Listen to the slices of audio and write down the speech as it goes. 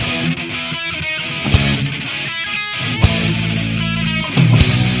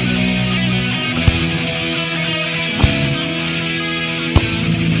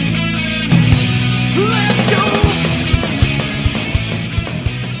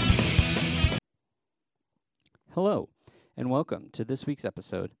Hello, and welcome to this week's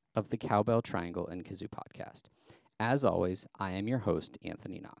episode of the Cowbell Triangle and Kazoo podcast. As always, I am your host,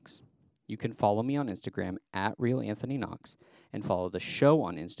 Anthony Knox. You can follow me on Instagram at RealAnthonyKnox and follow the show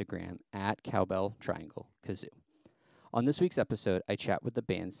on Instagram at Cowbell Triangle Kazoo. On this week's episode, I chat with the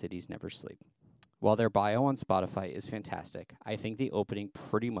band Cities Never Sleep. While their bio on Spotify is fantastic, I think the opening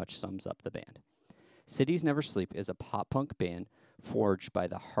pretty much sums up the band. Cities Never Sleep is a pop-punk band forged by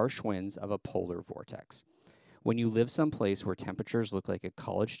the harsh winds of a polar vortex. When you live someplace where temperatures look like a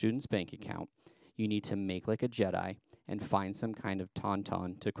college student's bank account, you need to make like a Jedi and find some kind of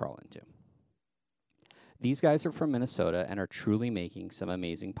tauntaun to crawl into. These guys are from Minnesota and are truly making some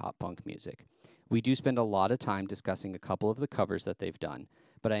amazing pop-punk music. We do spend a lot of time discussing a couple of the covers that they've done,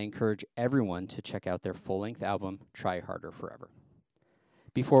 but I encourage everyone to check out their full-length album, Try Harder Forever.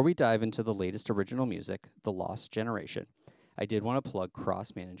 Before we dive into the latest original music, The Lost Generation, I did want to plug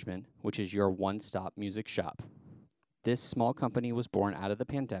Cross Management, which is your one-stop music shop. This small company was born out of the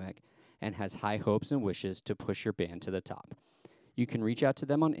pandemic and has high hopes and wishes to push your band to the top. You can reach out to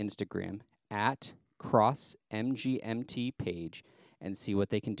them on Instagram at CrossMGMT page and see what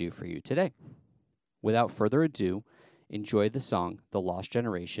they can do for you today. Without further ado, enjoy the song The Lost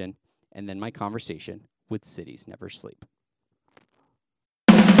Generation and then my conversation with Cities Never Sleep.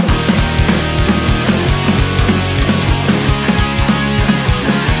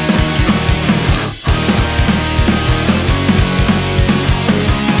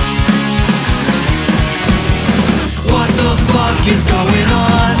 What is going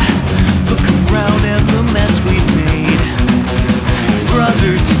on? Look around at the mess we've made.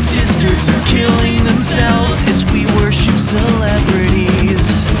 Brothers and sisters are killing themselves as we worship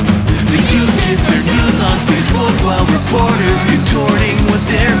celebrities. The youth get their news on Facebook while reporters contorting what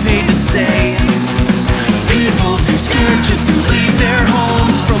they're paid to say. People too scared just to leave their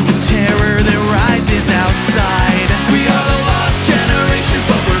homes from the terror that rises outside. We are the lost generation,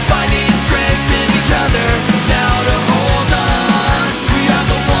 but we're finding strength in each other now to hold on. We are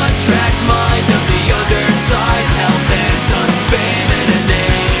the one-track mind of the underside, hell-bent on fame and a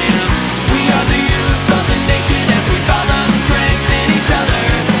name. We are the youth of the nation, and we found the strength in each other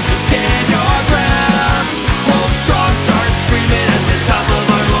to stand our ground. Hold strong, start screaming at the top of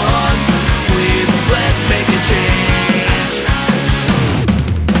our lungs. Please, let's make a change.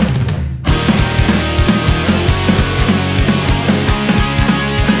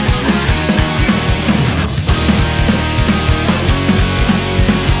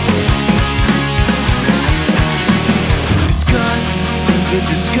 Discuss the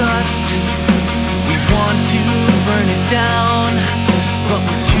disgust. We want to burn it down, but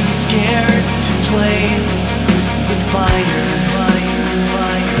we're too scared to play with fire.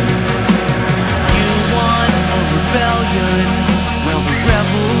 You want a rebellion? Well, the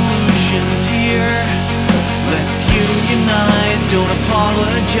revolution's here. Let's unionize, don't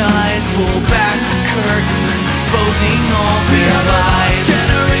apologize. Pull back the curtain, exposing all their lies.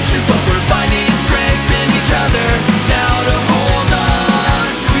 Generation, but we're finding strength in each other now to hold on.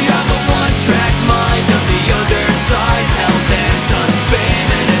 We are the one-track mind of the underside, hell-bent on fame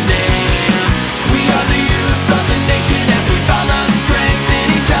and a name. We are the youth of the nation, and we found the strength in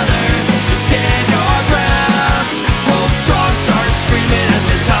each other to stand our ground. Hold strong, start screaming at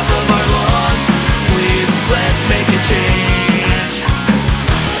the top of our lungs. Please, let's make a change.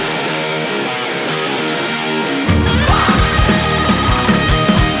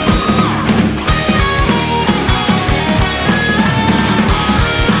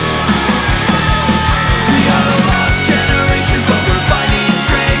 We are the lost generation, but we're finding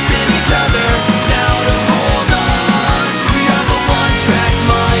strength in each other now to hold on. We are the one-track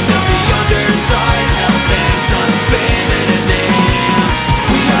mind of the underside, hell-bent on fame and a name.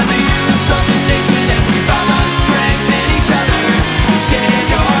 We are the youth of the nation, and we found the strength in each other to stand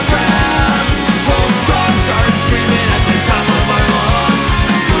our ground. Hold strong, start screaming at the top of our lungs.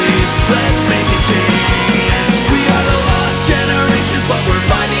 Please, let's make a change. We are the lost generation, but we're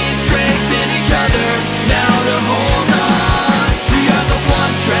finding strength in each other now to hold on. We are the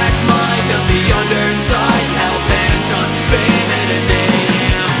one-track mind of the underside, hell-bent on fame and a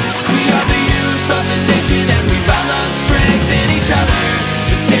name. We are the youth of the nation, and we found the strength in each other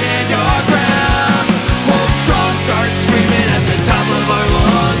to stand our ground. Hold strong, start screaming at the top of our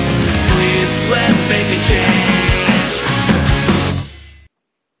lungs. Please, let's make a change.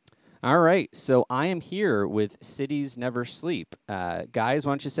 All right, so I am here with Cities Never Sleep. Guys,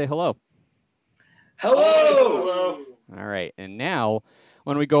 why don't you say hello? Hello. All right, and now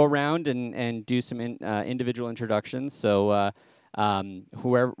when we go around and do some individual introductions, so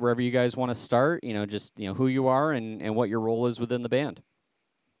wherever you guys want to start, just who you are and what your role is within the band.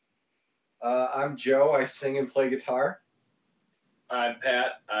 I'm Joe. I sing and play guitar. I'm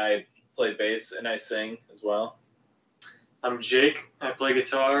Pat. I play bass and I sing as well. I'm Jake. I play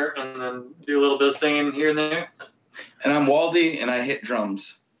guitar and then do a little bit of singing here and there. And I'm Waldy, and I hit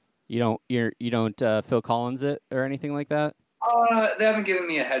drums. You don't Phil Collins it or anything like that? They haven't given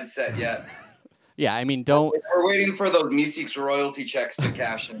me a headset yet. Yeah, I mean, don't. We're waiting for those Meeseeks royalty checks to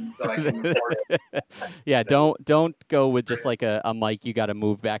cash in so I can record it. Yeah, don't go with just like a mic you got to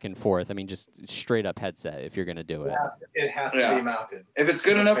move back and forth. I mean, just straight up headset if you're gonna do it. It has to be mounted. If it's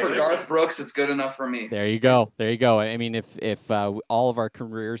good enough for Garth Brooks, it's good enough for me. There you go. There you go. I mean, if all of our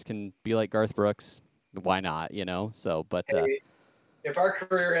careers can be like Garth Brooks, why not? You know. So, but. Hey, if our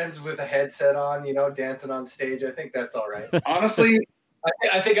career ends with a headset on, dancing on stage, I think that's all right. Honestly,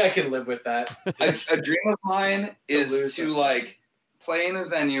 I think I can live with that. a dream of mine is to like play in a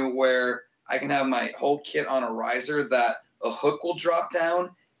venue where I can have my whole kit on a riser that a hook will drop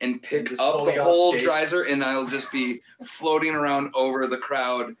down and pick up the whole riser, and I'll just be floating around over the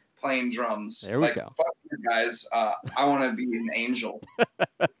crowd playing drums. There we go. Fuck you guys. I want to be an angel.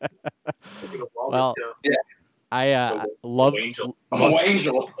 Well, yeah. I love Angel.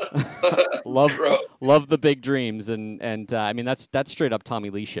 Angel. love the big dreams, and I mean that's straight up Tommy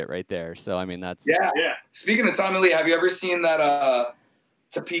Lee shit right there. So I mean that's yeah. Speaking of Tommy Lee, have you ever seen that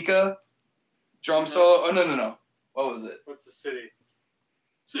Topeka drum solo? Oh no. What was it? What's the city?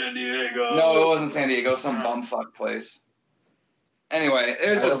 San Diego. No, it wasn't San Diego. Some bumfuck place. Anyway,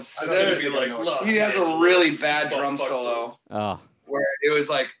 he has a really bad drum solo. Oh. Where it was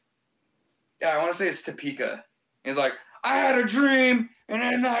like, yeah, I want to say it's Topeka. He's like, I had a dream, and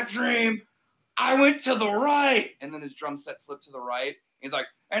in that dream, I went to the right. And then his drum set flipped to the right. He's like,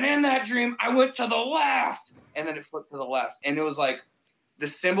 and in that dream, I went to the left. And then it flipped to the left. And it was like, the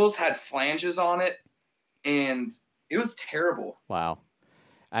cymbals had flanges on it, and it was terrible. Wow.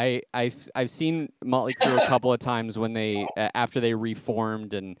 I've seen Motley Crue a couple of times when they after they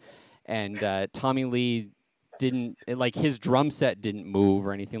reformed and Tommy Lee didn't like his drum set didn't move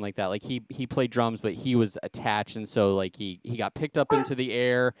or anything like that. Like he played drums, but he was attached, and so like he got picked up into the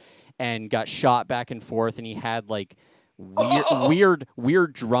air and got shot back and forth, and he had like weird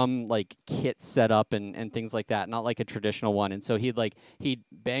drum like kit set up and things like that, not like a traditional one. And so he'd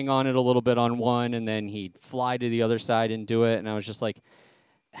bang on it a little bit on one, and then he'd fly to the other side and do it. And I was just like,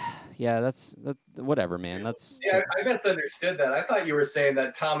 yeah, that's whatever, man. I misunderstood that. I thought you were saying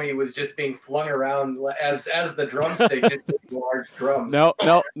that Tommy was just being flung around as the drumstick, just with large drums. No.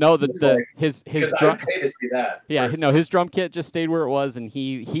 His drum. I'd pay to see that. Yeah, no, his drum kit just stayed where it was, and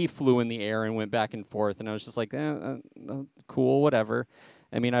he flew in the air and went back and forth, and I was just like, cool, whatever.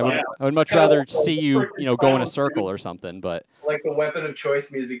 I mean, I would much rather see you go in a circle or something, but like the Weapon of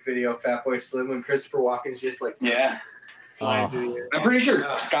Choice music video, Fatboy Slim, when Christopher Walken's just like I'm pretty sure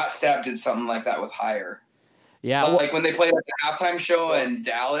Scott Stapp did something like that with Higher. Yeah, like when they played at the halftime show in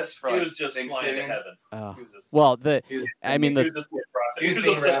Dallas for he was just flying to heaven. He was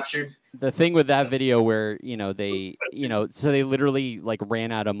being raptured. The thing with that video where they they literally like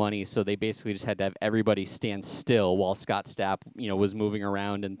ran out of money, so they basically just had to have everybody stand still while Scott Stapp was moving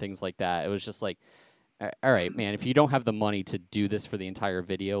around and things like that. It was just like, all right, man, if you don't have the money to do this for the entire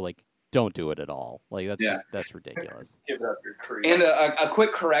video, like, don't do it at all. Like that's ridiculous. Give up your career. And a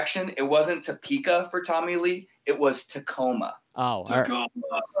quick correction: it wasn't Topeka for Tommy Lee; it was Tacoma. Oh, Tacoma!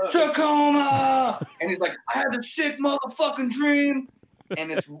 And he's like, I had a sick motherfucking dream,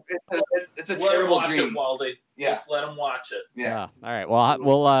 and it's a terrible dream. Waldy. Yeah. Just let him watch it. Yeah. All right.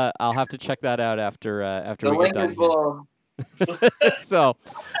 Well, I'll have to check that out after the we get done. below. So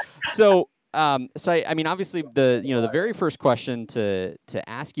I mean, obviously the very first question to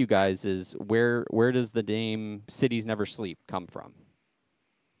ask you guys is where does the name Cities Never Sleep come from?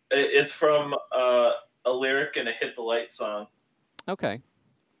 It's from a lyric in a Hit the Light song. Okay.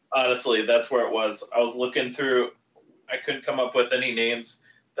 Honestly, that's where it was. I was looking through. I couldn't come up with any names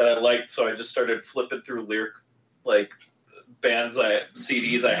that I liked, so I just started flipping through lyric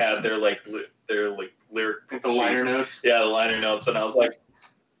CDs I had. They're like lyric. The liner notes. Yeah, the liner notes, and I was like,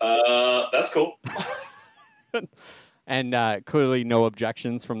 that's cool. And clearly no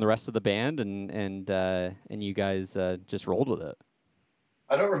objections from the rest of the band, and you guys just rolled with it.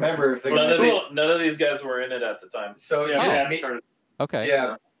 I don't remember if none of these guys were in it at the time. So okay.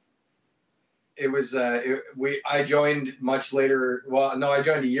 Yeah. It was I joined much later. Well, no, I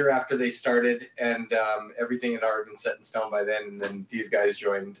joined a year after they started, and everything had already been set in stone by then. And then these guys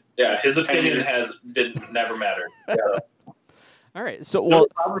joined. Yeah, his opinion never mattered. Yeah. All right. So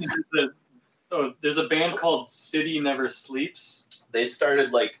there's a band called City Never Sleeps. They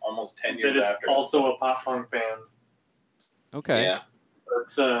started like almost 10 years after. That is also a pop punk band. Okay. Yeah.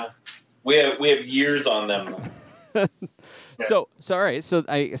 It's We have years on them. So all right. So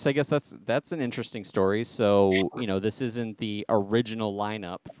I guess that's an interesting story. So this isn't the original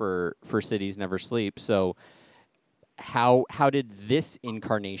lineup for Cities Never Sleep. So how did this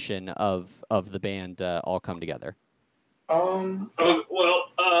incarnation of the band all come together?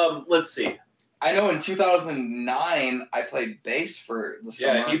 Let's see. I know in 2009 I played bass for the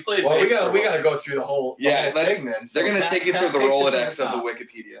summer. Yeah, you played. Well, we bass got for a to go through the whole Yeah, thing then. They're gonna take you through the Rolodex of the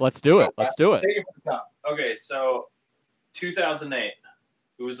Wikipedia. Let's do it. Let's do it. Take it from the top. while. Okay, so 2008.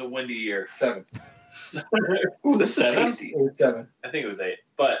 It was a windy year. 7. Ooh, this is 7? tasty. It was 7. I think it was 8.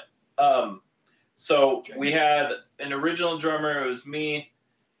 But so we had an original drummer. It was me,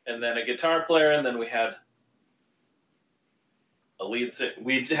 and then a guitar player, and then we had a lead singer.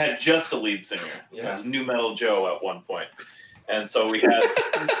 We had just a lead singer. It was New Metal Joe at one point. And so we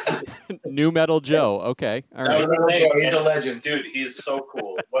had New Metal Joe. Okay. All right. He's a legend. Dude, he's so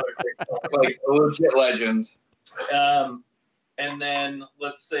cool. What a great song. Like a legit legend. And then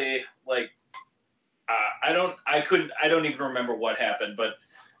let's say I don't even remember what happened, but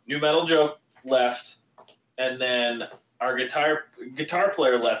New Metal Joe left, and then our guitar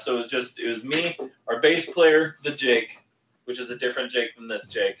player left. So it was me, our bass player, the Jake, which is a different Jake than this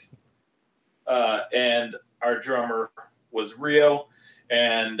Jake, and our drummer was Rio,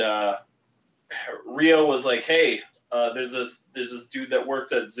 and Rio was like, "Hey, there's this dude that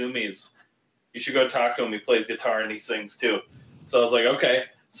works at Zoomies. You should go talk to him. He plays guitar and he sings too." So I was like, "Okay."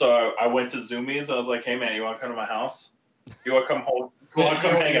 So I went to Zoomies. I was like, "Hey man, you want to come to my house? You want to come home? You want to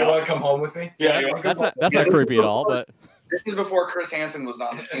come hang You out? want to come home with me? Yeah, you wanna come That's not creepy at all. But This is before Chris Hansen was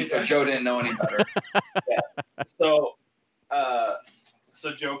on the scene, so Joe didn't know any better. So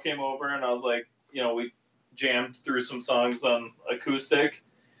Joe came over and I was like, we jammed through some songs on acoustic,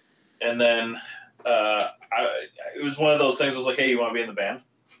 and then it was one of those things. I was like, "Hey, you want to be in the band?"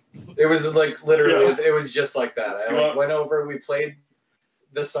 It was like literally, it was just like that. You I want- went over, we played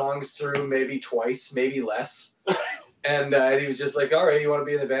the songs through maybe twice, maybe less. And he was just like, "All right, you want to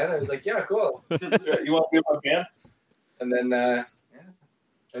be in the band?" I was like, "Yeah, cool." You want to be in my band? And then,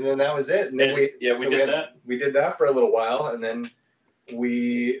 and then that was it. And then we did that. We did that for a little while, and then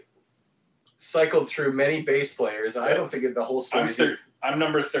we cycled through many bass players. I don't think the whole story. I'm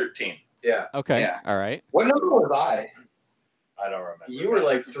number 13. Yeah, okay. Yeah. All right. What number was I? I don't remember. you were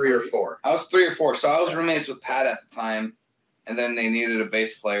like 3 or 4. I was 3 or 4, so I was roommates with Pat at the time, and then they needed a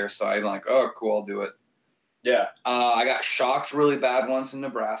bass player, so I'm like, "Oh, cool, I'll do it." Yeah. I got shocked really bad once in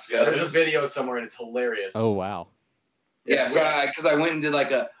Nebraska. Yeah, there's a video somewhere, and it's hilarious. Oh wow. Yeah, so because I went and did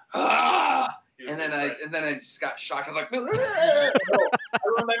like a He was and then impressed. I just got shocked. I was like, I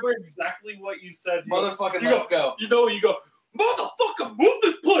remember exactly what you said. "Motherfucking, You let's go!" You go, "Motherfucker, move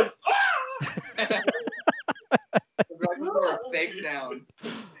this place!" Ah! Fake down,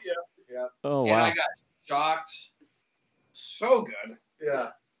 Oh and I wow. got shocked. So good. Yeah.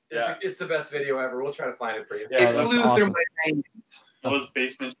 It's the best video ever. We'll try to find it for you. Yeah, It that's flew awesome. through my veins. Those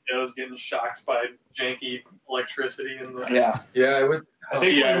basement shows getting shocked by janky electricity and the Yeah. Yeah, it was. I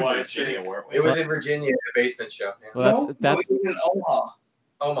think we were in DIY Virginia, streets. weren't we? It was in Virginia, a basement show. Yeah. Well, No, that's it was in Omaha.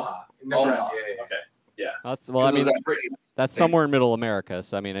 Omaha, Nebraska. Yeah, yeah. Okay. that's well. I It mean, was at Brittany. that's somewhere in Middle America.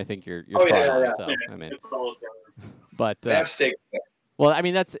 So I mean, I think you're Oh, spot yeah, on. yeah. So I mean, It's almost there. but They have steak there. well, I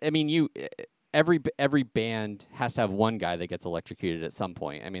mean, you every band has to have one guy that gets electrocuted at some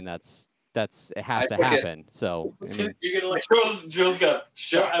point. I mean, it has to I forget. happen. So I mean, You get like Joe's got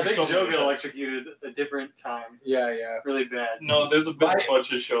shot. I think so Joe many got times. electrocuted a different time, Yeah. really bad. No, there's a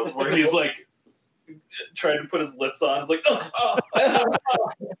bunch of shows where he's like trying to put his lips on. It's like,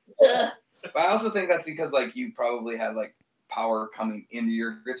 But I also think that's because like you probably had like power coming into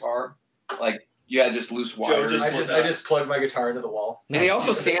your guitar, like you had just loose wires. I just plugged my guitar into the wall. And he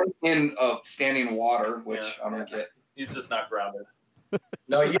also stands in standing water, which Yeah. I don't get. he's just not grounded.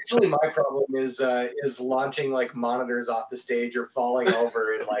 No, usually my problem is launching like monitors off the stage or falling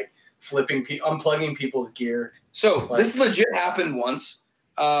over and like unplugging people's gear. So this legit happened once.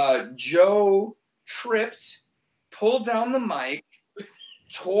 Joe tripped, pulled down the mic,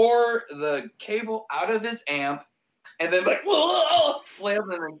 tore the cable out of his amp, and then like flailed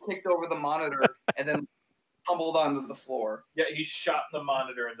and then kicked over the monitor and then tumbled onto the floor. Yeah, he shot the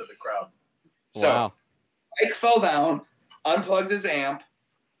monitor into the crowd. So wow. Mike fell down, unplugged his amp,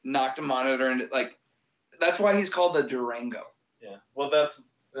 knocked a monitor, and like that's why he's called the Durango. Yeah. Well, that's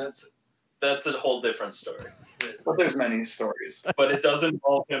That's a whole different story. But there's many stories. But it does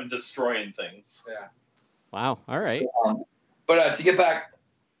involve him destroying things. Wow. All right. But to get back,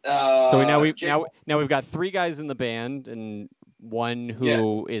 So Jake- now we've got 3 guys in the band and one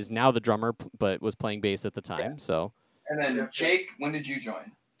who is now the drummer but was playing bass at the time. So and then Jake, when did you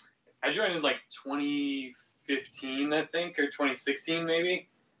join? I joined in like 2015, I think, or 2016 maybe.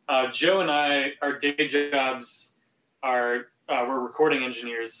 Joe and I, our day jobs are we're recording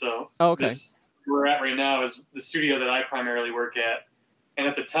engineers. So Oh, okay. this where we're at right now is the studio that I primarily work at. And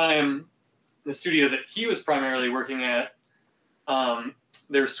at the time, the studio that he was primarily working at,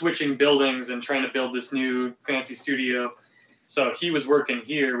 they were switching buildings and trying to build this new fancy studio. So he was working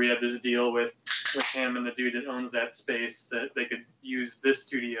here. We had this deal with him and the dude that owns that space that they could use this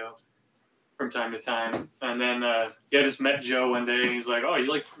studio from time to time. And then I just met Joe one day and he's like, "Oh,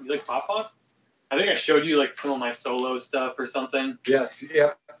 you like pop punk?" I think I showed you like some of my solo stuff or something. Yes,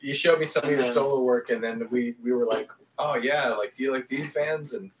 yep. You showed me some of your then- solo work, and then we were like, "Oh yeah, like do you like these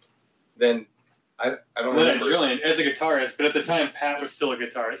bands?" And then I don't And then I remember. joined as a guitarist, but at the time Pat was still a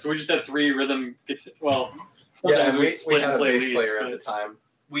guitarist, so we just had 3 rhythm guitar. Well, Yeah, sometimes we split had and a play bass leads, player at but- the time.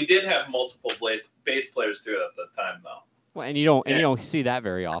 We did have multiple bass players through it at the time, though. Well, and you don't Yeah. see that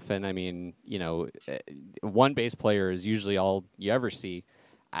very often. I mean, one bass player is usually all you ever see.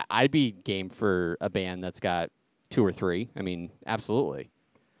 I'd be game for a band that's got 2 or 3. I mean, absolutely.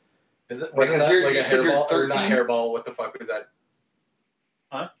 Wasn't Because that you're- like a you said you're hairball or not 13? hairball? What the fuck was that?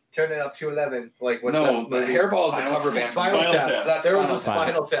 Huh? Turn it up to 11. Like what's No, that but movie? Hairball is a Spinal cover Tap. band. Spinal Spinal Tap. Tap. That's There was a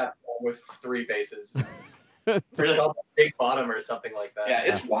Spinal Spinal Tap with 3 basses. Really? It's called Big Bottom or something like that. Yeah,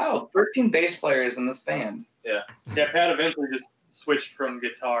 it's wild. 13 bass players in this band. Yeah, Pat eventually just switched from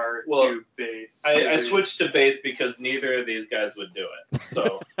guitar Well, to bass. I switched to bass because neither of these guys would do it.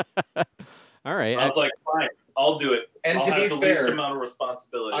 So All right. I was like, fine, I'll do it. And I'll to have be the least fair, amount of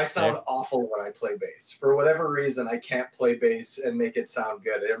responsibility. I sound awful when I play bass. For whatever reason, I can't play bass and make it sound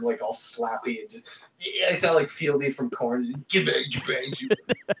good. I'm like all slappy and just I sound like Fieldy from Korn.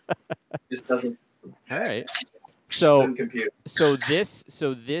 Just doesn't All right. So compute.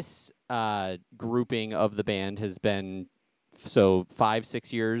 this grouping of the band has been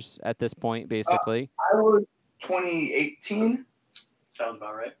 5-6 years at this point, basically. I was 2018. Sounds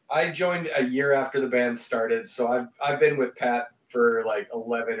about right. I joined a year after the band started, so I've been with Pat for like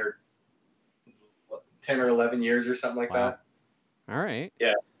 11 or 10 or 11 years or something like Wow. that. All right.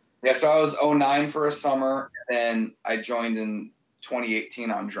 Yeah, so I was 09 for a summer, and then I joined in 2018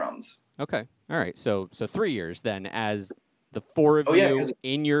 on drums. Okay. All right. So 3 years then, as the 4 of Oh, yeah, you 'cause-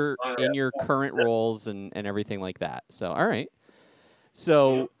 in your current roles and everything like that. So all right.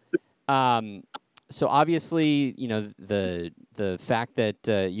 So so obviously, the fact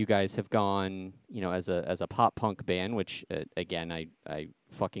that you guys have gone, as a pop punk band, which again I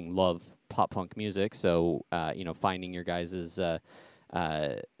fucking love pop punk music. So finding your guys'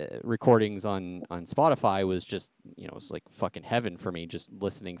 recordings on Spotify was just it's like fucking heaven for me, just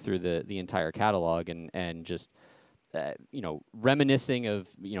listening through the entire catalog and just reminiscing of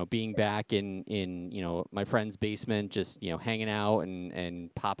being back in my friend's basement, just hanging out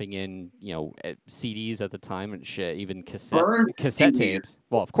and popping in CDs at the time and shit, even cassette CDs. tapes.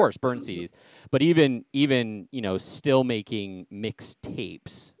 Well, of course, burn CDs, but even still making mixed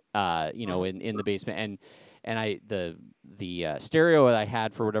tapes in the basement and I the stereo that I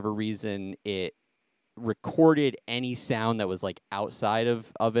had, for whatever reason, it recorded any sound that was like outside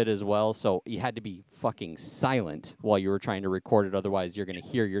of it as well, so you had to be fucking silent while you were trying to record it, otherwise you're going to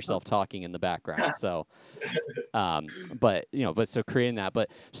hear yourself talking in the background. So but so creating that, but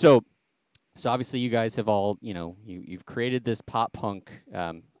so obviously you guys have all you've created this pop punk,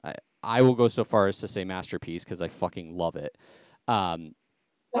 I will go so far as to say masterpiece, because I fucking love it.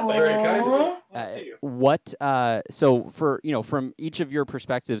 That's very kind of you. What so for from each of your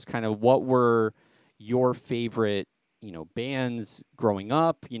perspectives, kind of what were your favorite bands growing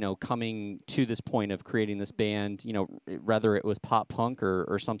up, coming to this point of creating this band, whether it was pop punk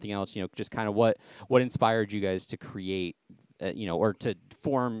or something else, just kind of what inspired you guys to create or to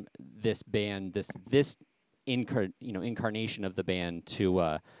form this band, this incarnation of the band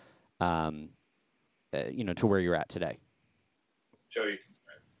to to where you're at today. Joe, you can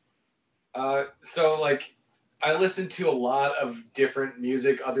start. So like I listen to a lot of different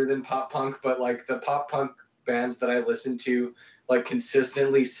music other than pop punk, but like the pop punk bands that I listen to like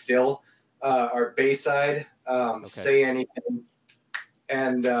consistently still are Bayside, Say Anything,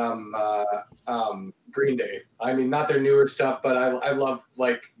 and Green Day. I mean, not their newer stuff, but I love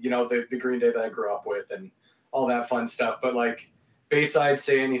like the Green Day that I grew up with and all that fun stuff. But like Bayside,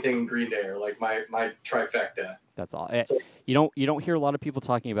 Say Anything, and Green Day are like my trifecta. That's all. You don't hear a lot of people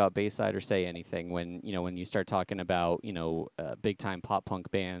talking about Bayside or Say Anything when you start talking about big time pop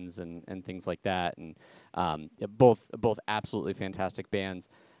punk bands and things like that, and both absolutely fantastic bands.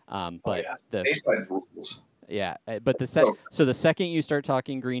 But yeah. the Bayside rules. Yeah, but the second you start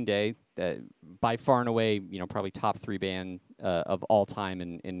talking Green Day, by far and away, probably top 3 band of all time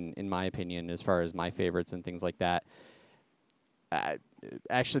in my opinion, as far as my favorites and things like that.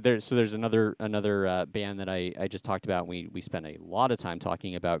 Actually, there's another band that I just talked about. And we spent a lot of time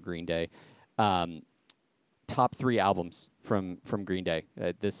talking about Green Day. Top 3 albums from Green Day.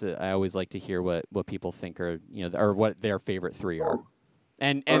 I always like to hear what people think are or what their favorite 3 are.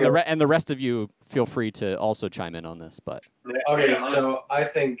 And the rest of you feel free to also chime in on this. But okay, so I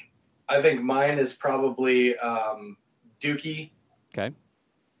think mine is probably Dookie. Okay.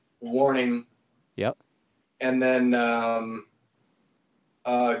 Warning. Yep. And then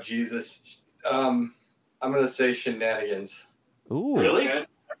Jesus. I'm gonna say Shenanigans. Ooh. Really? I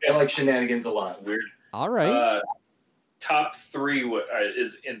like Shenanigans a lot. Weird. All right. Top 3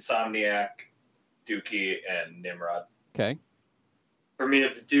 is Insomniac, Dookie, and Nimrod. Okay. For me,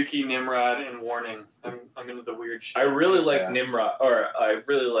 it's Dookie, Nimrod, and Warning. I'm into the weird shit. I really like Nimrod, or I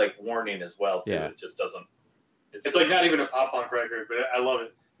really like Warning as well too. Yeah. It just doesn't. It's like not even a pop punk record, but I love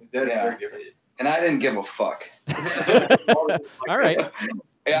it. That's very different. And I didn't give a fuck. All right.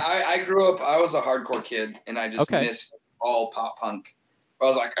 Yeah, I grew up. I was a hardcore kid, and I just missed all pop punk. I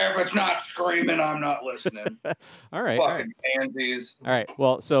was like, if it's not screaming, I'm not listening. All right. Fucking pansies. All right.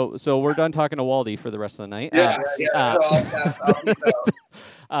 Well, so we're done talking to Waldy for the rest of the night. Yeah. So I'll pass out.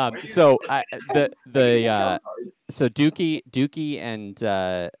 So Dookie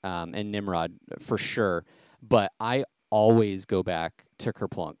and Nimrod for sure, but I always go back to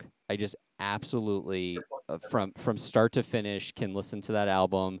Kerplunk. I just absolutely from start to finish can listen to that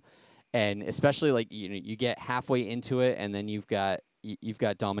album, and especially like you get halfway into it and then you've got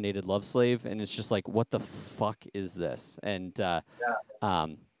Dominated Love Slave, and it's just like, what the fuck is this? And but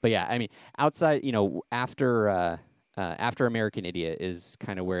yeah, I mean, outside, after American Idiot is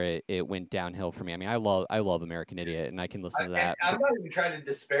kind of where it went downhill for me. I mean, I love American Idiot, and I can listen to that. I'm not even trying to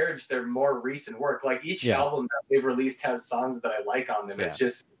disparage their more recent work. Like each album that they've released has songs that I like on them. It's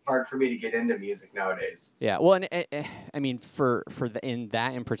just hard for me to get into music nowadays. Yeah, well, and I mean,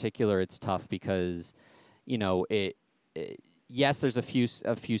 in particular, it's tough because, yes, there's a few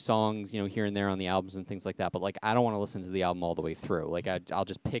songs, here and there on the albums and things like that, but like I don't want to listen to the album all the way through. Like I'll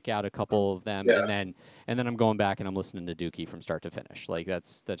just pick out a couple of them, and then I'm going back and I'm listening to Dookie from start to finish. Like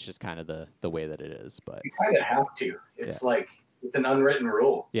that's just kind of the way that it is. But you kind of have to. It's like it's an unwritten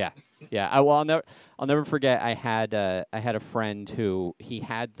rule. Yeah. I'll never forget. I had a friend who he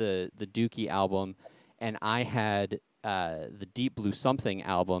had the Dookie album, and I had the Deep Blue Something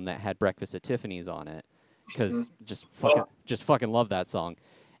album that had Breakfast at Tiffany's on it. Because just fucking love that song.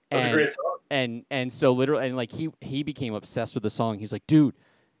 That's a great song. And so literally, and like he became obsessed with the song. He's like, dude,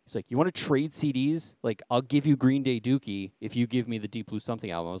 you want to trade CDs? Like, I'll give you Green Day Dookie if you give me the Deep Blue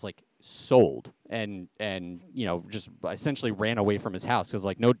Something album. I was like, sold. And just essentially ran away from his house because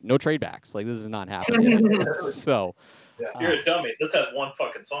like no trade backs. Like this is not happening. So. You're a dummy. This has one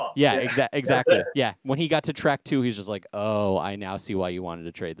fucking song. Yeah, exactly. Yeah. When he got to track 2, he's just like, "Oh, I now see why you wanted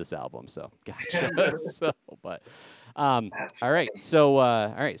to trade this album." So, gotcha. All right.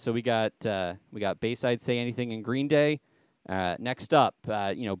 So we got Bayside Say Anything in Green Day. Next up,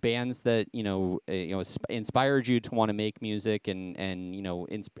 bands that inspired you to want to make music and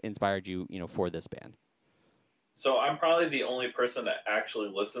inspired you for this band. So I'm probably the only person that actually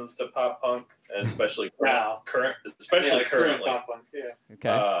listens to pop punk, especially currently. Current pop punk. Yeah.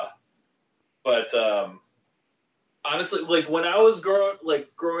 Okay. But honestly, like when I was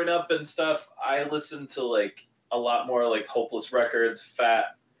growing up and stuff, I listened to like a lot more like Hopeless Records,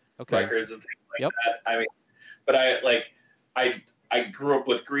 Fat Records, and things like that. I mean, but I grew up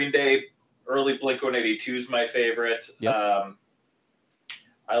with Green Day. Early Blink-182 is my favorite. Yep.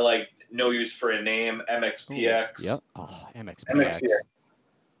 I like No Use for a Name, MXPX. Yep. Oh, MXPX.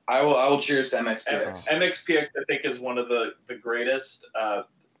 I will cheers to MXPX. MXPX, I think, is one of the greatest.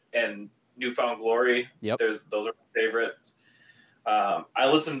 And Newfound Glory. Yep. Those are my favorites.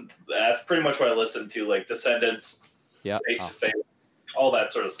 That's pretty much what I listen to, like Descendants, Face to Face, all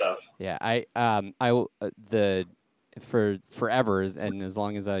that sort of stuff. Yeah, for forever, and as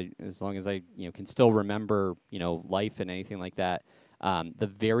long as I can still remember life and anything like that. The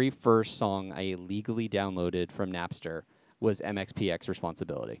very first song I illegally downloaded from Napster was MXPX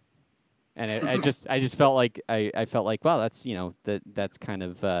Responsibility, and I just felt like I felt like, wow, that's that's kind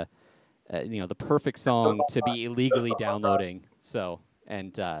of the perfect song to be illegally downloading. So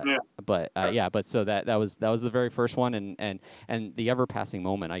but so that was the very first one, and the Ever Passing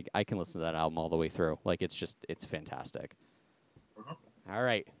Moment. I can listen to that album all the way through. Like it's fantastic. All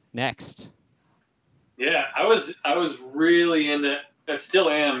right, next. Yeah, I was really into I still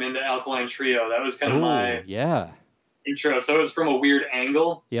am into Alkaline Trio. That was kind of my yeah. intro. So it was from a weird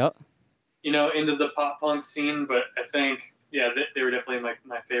angle, Yep. into the pop punk scene. But I think, they were definitely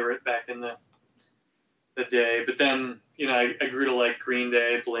my favorite back in the day. But then, I grew to like Green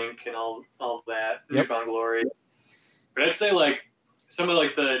Day, Blink, and all that. Yep. Newfound Glory. But I'd say like some of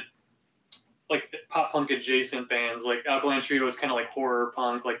like the pop punk adjacent bands, like Alkaline Trio was kind of like horror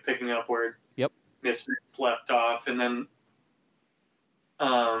punk, like picking up where Misfits left off, and then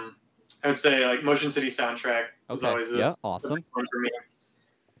I would say like Motion City Soundtrack was always awesome. big one for me.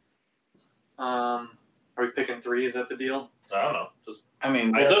 Are we picking 3? Is that the deal? I don't know. Just I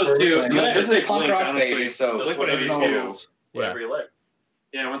mean, those two. this is a punk Blink, rock honestly. baby, so Blink there's no 182. rules. whatever you like.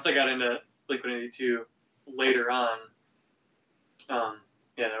 Yeah, once I got into Blink-182 later on,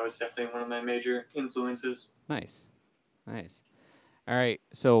 that was definitely one of my major influences. Nice. All right,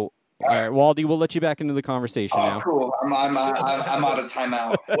 so Waldy, we'll let you back into the conversation now. Cool. I'm out of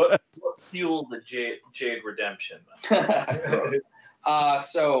timeout. What fueled the Jade Redemption?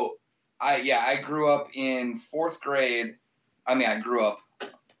 So I grew up in 4th grade. I mean, I grew up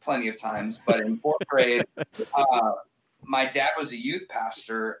plenty of times, but in 4th grade, my dad was a youth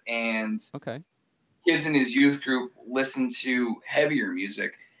pastor, and kids in his youth group listened to heavier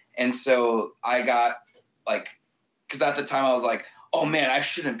music. And so I got because at the time I was like, oh man, I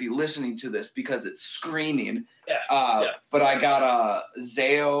shouldn't be listening to this because it's screaming. But I got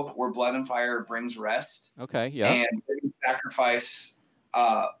Zao, Where Blood and Fire Brings Rest. Okay, yeah. And Living Sacrifice.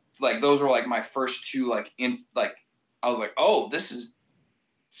 Those were like my first two. I was like, oh, this is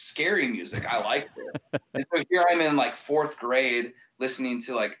scary music. I like this. And so here I'm in 4th grade listening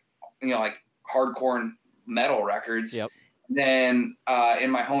to hardcore metal records. Yep. And then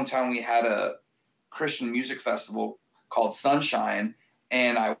in my hometown we had a Christian music festival called Sunshine,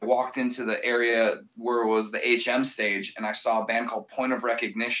 and I walked into the area where it was the HM stage, and I saw a band called Point of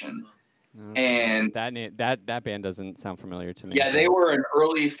Recognition. And that band doesn't sound familiar to me. Yeah, they were an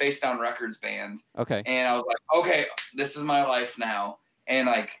early Face Down Records band. Okay. And I was like, okay, this is my life now. And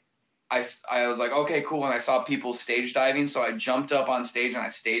I was like, okay, cool. And I saw people stage diving, so I jumped up on stage and I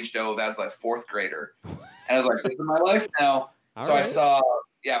stage dove as 4th grader. And I was like, this is my life now. I saw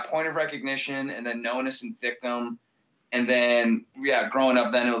Point of Recognition, and then No Innocent Victim. And then, growing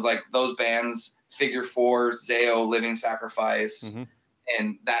up then, it was those bands, Figure 4, Zao, Living Sacrifice,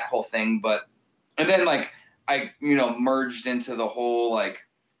 and that whole thing. And then, I, merged into the whole,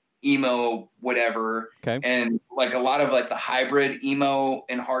 emo whatever. Okay. And, a lot of, the hybrid emo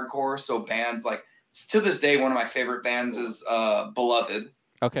and hardcore. So bands, to this day, one of my favorite bands is Beloved.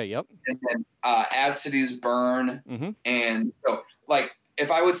 Okay, yep. And then As Cities Burn. And so, if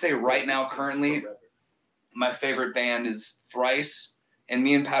I would say right now, currently, my favorite band is Thrice, and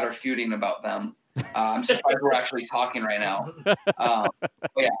me and Pat are feuding about them. I'm surprised we're actually talking right now.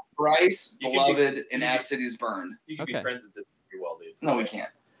 Thrice, Beloved, and As Cities Burn. You can be friends and disagree, Waldy. No, we can't.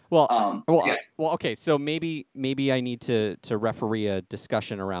 Well, okay. So maybe I need to referee a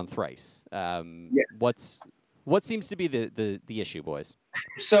discussion around Thrice. Yes. What seems to be the issue, boys?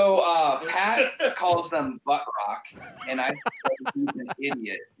 So Pat calls them butt rock, and I said he's an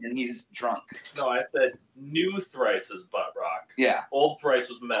idiot and he's drunk. No, I said new Thrice is butt rock. Yeah. Old Thrice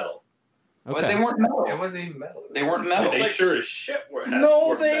was metal. Okay. But they weren't metal. It wasn't even metal. They weren't metal. They sure as shit were.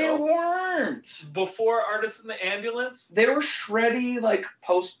 No, they weren't. Before Artists in the Ambulance? They were shreddy,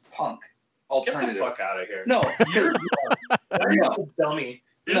 post-punk alternative. Get the fuck out of here. No, you're a dummy.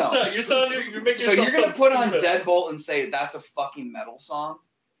 You're making yourself so you're gonna put on Deadbolt and say that's a fucking metal song?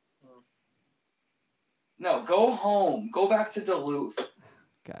 No, go home. Go back to Duluth.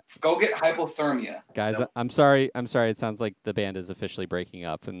 Okay. Go get Hypothermia. Guys, no. I'm sorry. It sounds like the band is officially breaking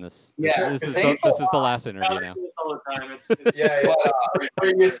up, and this is the last interview now. All the time. It's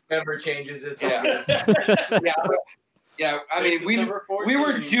previous member changes. It's Yeah, I mean, we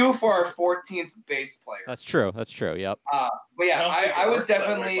were due for our 14th bass player. That's true. Yep. But yeah, I was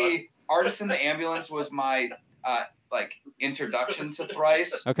definitely Artist in the Ambulance was my introduction to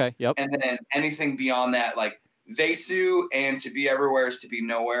Thrice. Okay. Yep. And then anything beyond that, Vesu and To Be Everywhere is To Be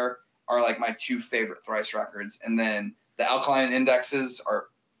Nowhere are my 2 favorite Thrice records. And then the Alkaline Indexes are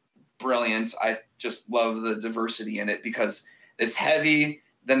brilliant. I just love the diversity in it because it's heavy.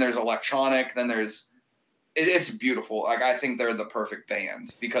 Then there's electronic. Then there's it's beautiful. I think they're the perfect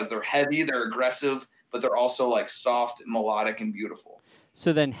band because they're heavy, they're aggressive, but they're also soft, melodic, and beautiful.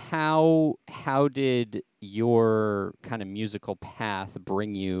 So then how did your kind of musical path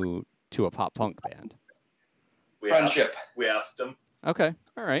bring you to a pop punk band? Friendship. We asked them. Okay.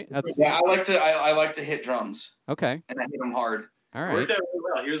 All right. I like to hit drums. Okay. And I hit them hard. All It right. worked out really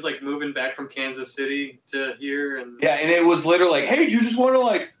well. He was like moving back from Kansas City to here, and Yeah, and it was literally like, hey, do you just want to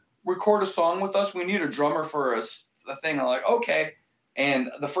like record a song with us? We need a drummer for a thing. I'm like, okay.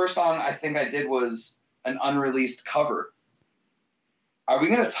 And the first song I think I did was an unreleased cover. Are we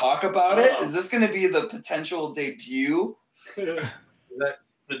going to talk about it? Is this going to be the potential debut? Is that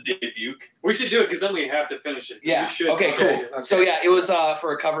The debut. we should do it because then we have to finish it. Yeah. We should. Okay, Okay. cool. So yeah, it was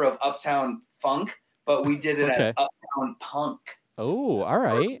for a cover of Uptown Funk, but we did it Okay. as Uptown Punk. Oh, all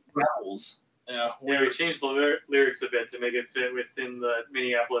right. Rebels. Yeah, Yeah, we changed the lyrics a bit to make it fit within the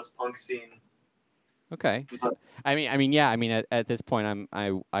Minneapolis punk scene. Okay. So, I mean, yeah. I mean, at this point,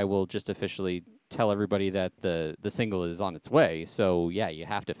 I will just officially tell everybody that the single is on its way. So yeah, you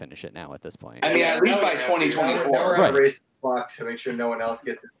have to finish it now at this point. I mean, at least by now we're 2024. Right. race the clock to make sure no one else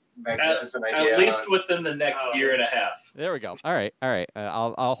gets this magnificent idea. at least within the next year and a half. There we go. All right.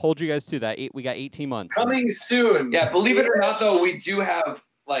 I'll hold you guys to that. We got 18 months. Coming soon. Yeah, believe it or not, though, we do have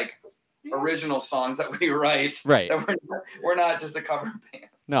like original songs that we write. Right. That we're not just a cover band.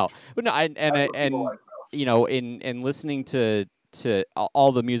 No, but no, and you know, in listening to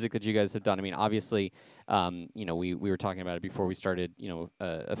all the music that you guys have done. I mean, obviously, you know, we were talking about it before we started, you know,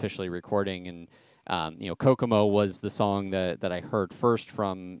 officially recording, and you know, Kokomo was the song that I heard first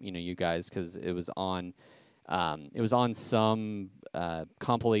from, you know, you guys, because it was on some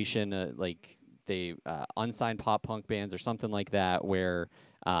compilation, like they unsigned pop punk bands or something like that, where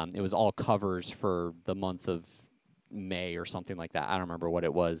it was all covers for the month of May or something like that. I don't remember what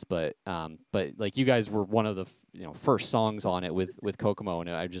it was, but like you guys were one of the first songs on it with Kokomo, and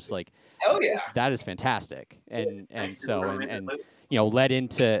I just like, Hell yeah. that is fantastic, and Thanks so for and reminding us. you know led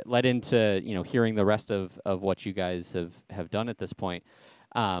into you know hearing the rest of what you guys have done at this point.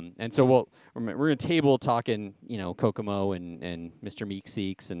 And so we're gonna table talking, you know, Kokomo and Mr.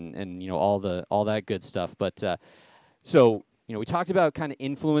 Meekseeks and you know all that good stuff. But so you know, we talked about kind of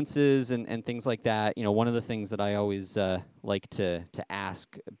influences and things like that. You know, one of the things that I always like to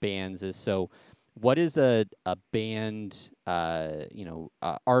ask bands is, so what is a band, you know,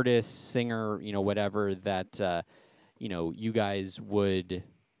 artist, singer, you know, whatever that you know you guys would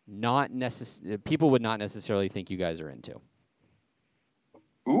not people would not necessarily think you guys are into.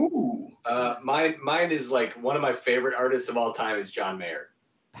 Ooh. Mine is like one of my favorite artists of all time is John Mayer.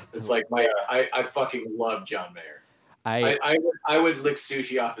 It's like I fucking love John Mayer. I would lick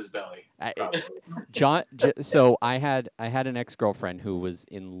sushi off his belly. Probably. So I had an ex-girlfriend who was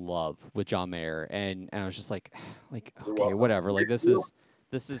in love with John Mayer, and I was just like okay, whatever, like this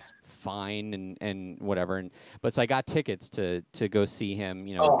is fine and whatever, but so I got tickets to go see him.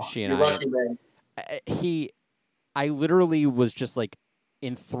 You know, she and you're lucky, man. I literally was just like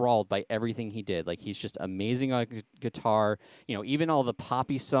enthralled by everything he did. Like, he's just amazing on guitar. You know, even all the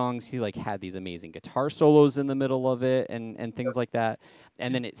poppy songs, he like had these amazing guitar solos in the middle of it and things like that.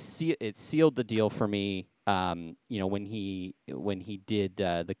 And then it sealed the deal for me. You know, when he did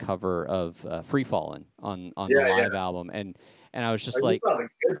the cover of Free Fallin' on the live album, and I was just like, you saw the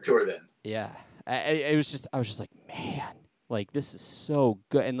good tour then. yeah, I was just like, man, like this is so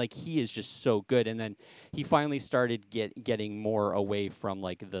good, and like he is just so good. And then he finally started getting more away from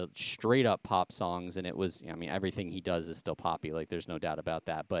like the straight up pop songs, and it was, I mean, everything he does is still poppy, like there's no doubt about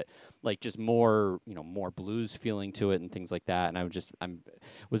that, but like just more, you know, more blues feeling to it and things like that. And I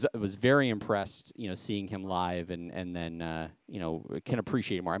was very impressed, you know, seeing him live, and then you know, can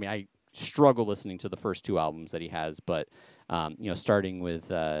appreciate it more. I mean, I struggle listening to the first two albums that he has, but you know, starting with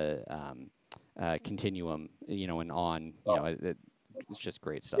Continuum, you know, and on, you know, it's just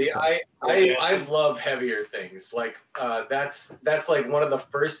great stuff. See, So, I love heavier things. Like that's like one of the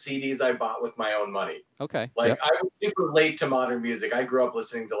first CDs I bought with my own money. okay. Like Yep. I was super late to modern music. I grew up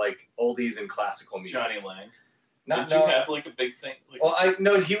listening to like oldies and classical music. Johnny Lang. Not Did you have like a big thing? Like, Well, I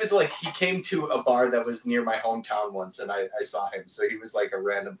no, he was like, he came to a bar that was near my hometown once, and I saw him. So he was like a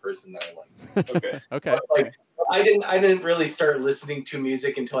random person that I liked. okay. Okay. But, like, I didn't really start listening to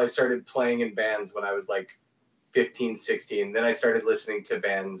music until I started playing in bands when I was like 15, 16. Then I started listening to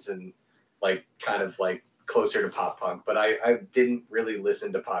bands and like kind of like closer to pop punk. But I didn't really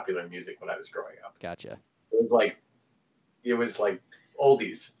listen to popular music when I was growing up. Gotcha. It was like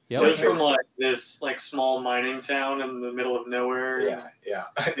oldies. Yep. It was from like this like small mining town in the middle of nowhere. Yeah.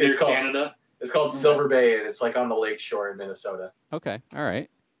 Near It's called Canada. It's called Silver Bay, and it's like on the lake shore in Minnesota. Okay. All right.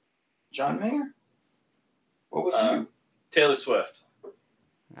 John Mayer? What was you? Taylor Swift.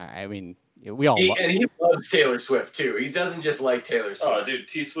 I mean, we all. And he loves Taylor Swift too. He doesn't just like Taylor Swift. Oh, dude,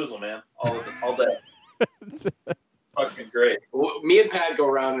 T Swizzle, man, all day. fucking great. Me and Pat go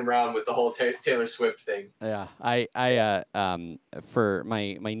round and round with the whole Taylor Swift thing. Yeah, for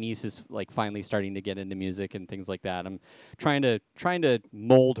my niece is like finally starting to get into music and things like that. I'm trying to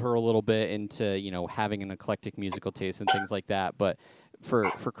mold her a little bit into, you know, having an eclectic musical taste and things like that. But for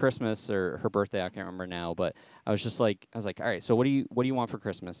Christmas or her birthday, I can't remember now, but I was like, all right, so what do you want for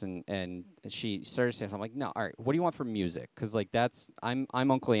Christmas? And she started saying, I'm like, no, all right, what do you want for music? Because like I'm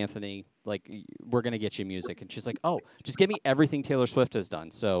Uncle Anthony, like we're gonna get you music. And she's like, oh, just give me everything Taylor Swift has done.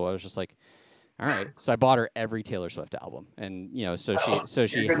 So I was just like, all right. So I bought her every Taylor Swift album, and you know, so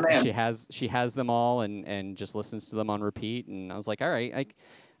she has them all and just listens to them on repeat. And I was like, all right,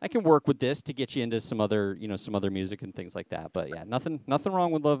 I can work with this to get you into some other music and things like that. But yeah, nothing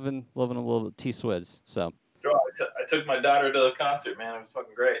wrong with loving a little T Swiz. So I took my daughter to the concert, man. It was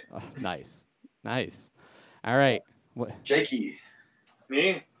fucking great. oh, nice. All right, Jakey.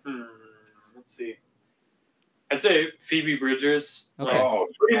 Me? Let's see. I'd say Phoebe Bridgers. Okay. Like,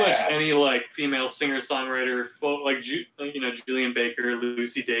 pretty much yes. any like female singer-songwriter, like Julian Baker,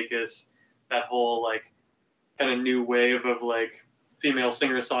 Lucy Dacus, that whole like kind of new wave of like female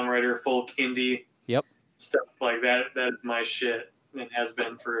singer-songwriter, folk, indie, Yep. stuff like that. That is my shit, and has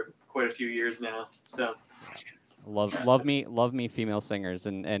been for quite a few years now. So love me female singers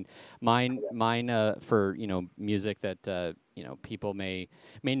and mine for, you know, music that you know, people may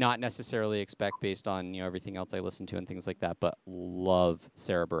not necessarily expect based on, you know, everything else I listen to and things like that, but love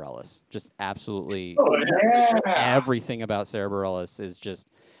Sarah Bareilles. Just absolutely everything about Sarah Bareilles is just,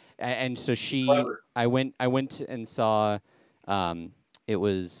 and so I went and saw it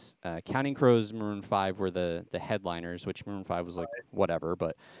was Counting Crows, Maroon 5 were the headliners, which Maroon 5 was like whatever,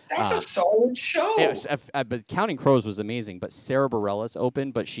 but That's a solid show. it was, but Counting Crows was amazing. But Sarah Bareilles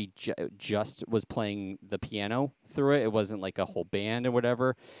opened, but she just was playing the piano through it. It wasn't like a whole band or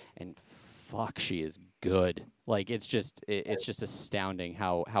whatever. And fuck, she is good. Like it's just astounding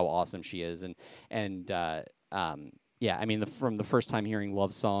how awesome she is. And yeah, I mean from the first time hearing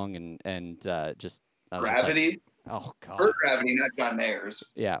Love Song and just I was just like, Gravity. oh god. Her Gravity, not John Mayer's.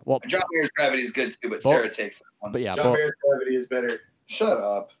 Yeah. Well, John Mayer's Gravity is good too, but Both- Sarah takes that one. but yeah, John Mayer's Gravity is better. Shut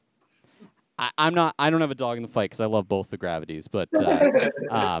up. I don't have a dog in the fight because I love both the Gravities, but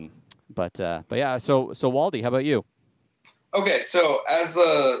but yeah. So Waldy, how about you? Okay, so as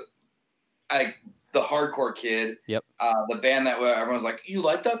the hardcore kid, Yep. The band that everyone's like, you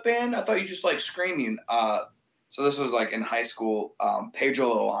like that band? I thought you just like screaming. So this was like in high school.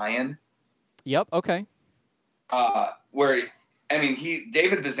 Pedro the Lion. Yep. Okay. Where I mean,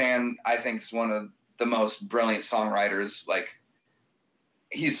 David Bazan, I think, is one of the most brilliant songwriters. Like,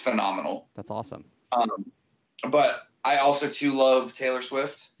 he's phenomenal. That's awesome. But I also too love Taylor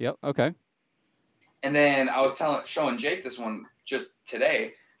Swift. Yep. Okay. And then I was showing Jake this one just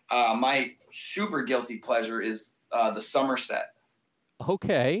today. My super guilty pleasure is the Somerset,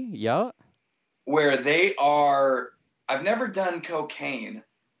 Okay. Yeah. where they are. I've never done cocaine,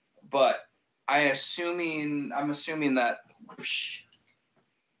 but I'm assuming that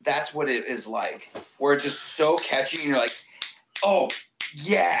that's what it is like, where it's just so catchy and you're like, oh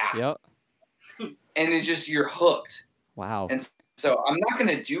yeah, Yep. and it's just you're hooked. Wow. And so I'm not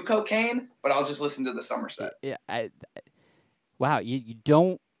gonna do cocaine, but I'll just listen to the Somerset. Yeah. Wow. You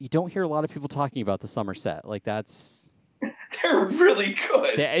don't hear a lot of people talking about the Somerset. Like that's. They're really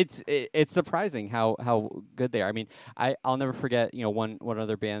good. Yeah, it's surprising how good they are. I mean, I'll never forget, you know, one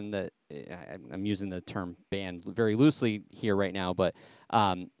other band that I'm using the term band very loosely here right now, but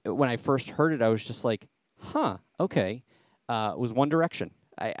when I first heard it, I was just like, huh, okay. It was One Direction.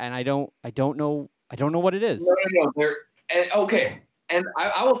 I don't know what it is. No. Okay, and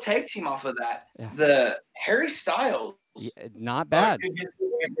I will tag team off of that. Yeah. The Harry Styles. Yeah, not bad.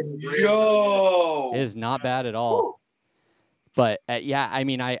 Yo, It is not bad at all. But yeah, I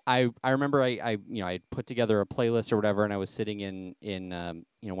mean, I remember I put together a playlist or whatever, and I was sitting in you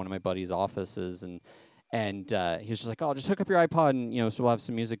know, one of my buddy's offices, and he was just like, oh, just hook up your iPod, and you know, so we'll have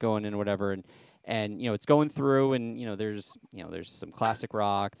some music going and whatever, and you know, it's going through, and you know, there's some classic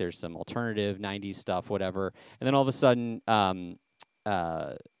rock, there's some alternative '90s stuff, whatever, and then all of a sudden,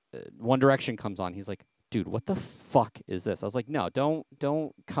 One Direction comes on. He's like, dude, what the fuck is this? I was like, no, don't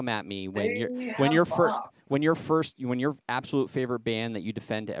come at me when your absolute favorite band that you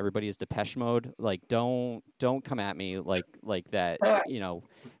defend to everybody is Depeche Mode. Like, don't come at me like that. You know,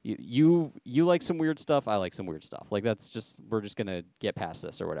 you like some weird stuff. I like some weird stuff. Like we're just gonna get past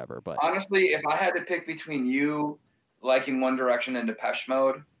this or whatever. But honestly, if I had to pick between you liking One Direction and Depeche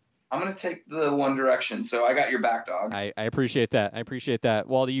Mode, I'm going to take the One Direction. So I got your back, dog. I appreciate that.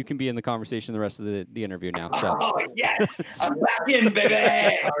 Waldy, you can be in the conversation the rest of the interview now. So. Oh, yes. I'm back in, baby.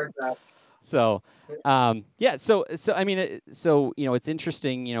 So, so I mean, it's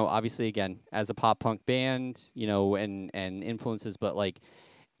interesting, obviously, again, as a pop punk band, and influences, but like,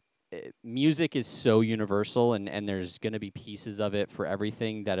 music is so universal, and there's going to be pieces of it for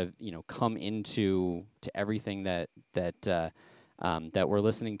everything that have come into to everything that we're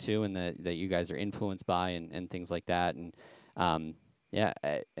listening to, and that you guys are influenced by, and things like that, and I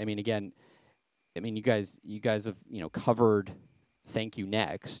mean, again, you guys have covered Thank You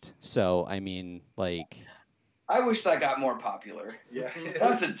Next, so I mean, like, I wish that got more popular. Yeah.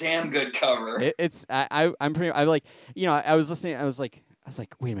 That's a damn good cover. I'm like, I was listening, I was like,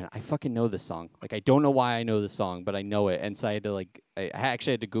 wait a minute, I fucking know this song. Like, I don't know why I know this song, but I know it. And so I had to, like, I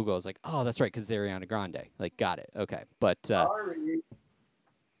actually had to Google. I was like, oh, that's right, because it's Ariana Grande. Like, got it. Okay. But, Ari.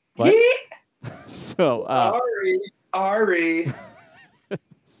 what? So, Ari.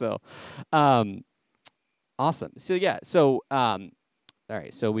 so, awesome. So, yeah. So, all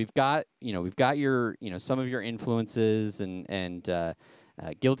right. So we've got your, some of your influences and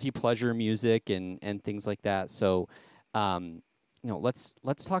guilty pleasure music and things like that. So,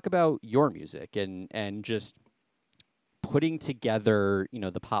 let's talk about your music and just putting together,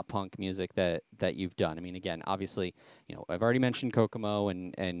 the pop punk music that you've done. I mean, again, obviously, I've already mentioned Kokomo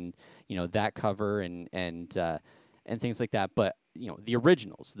and that cover and things like that. But the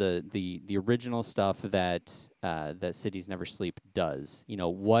originals, the original stuff that Cities Never Sleep does.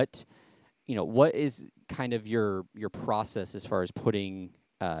 What is kind of your process as far as putting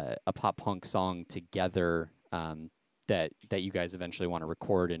a pop punk song together? That you guys eventually want to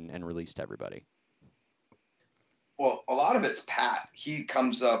record and release to everybody? Well, a lot of it's Pat. He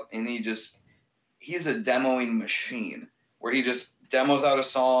comes up and he's a demoing machine where he just demos out a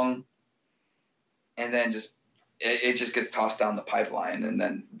song and then it just gets tossed down the pipeline and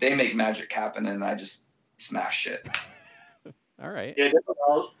then they make magic happen and I just smash shit. All right. Yeah,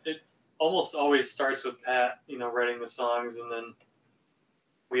 it almost always starts with Pat, writing the songs, and then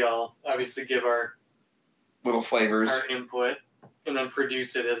we all obviously give our little flavors, our input, and then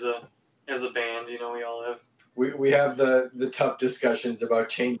produce it as a band. We all have We have the tough discussions about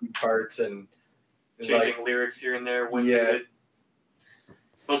changing parts and changing lyrics here and there when needed.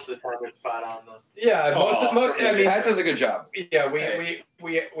 Most of the time it's spot on though. Yeah, I mean, Pat does a good job. Yeah,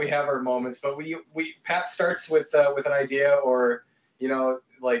 we have our moments, but Pat starts with an idea, or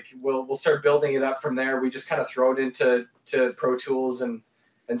like we'll start building it up from there. We just kind of throw it into Pro Tools and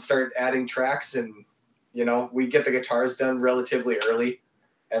start adding tracks, and we get the guitars done relatively early,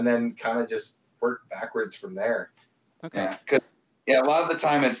 and then kind of just work backwards from there. Okay. Yeah, a lot of the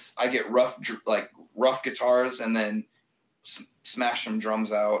time I get rough guitars and then smash some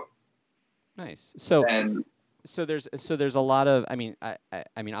drums out. Nice. So there's a lot of, I mean,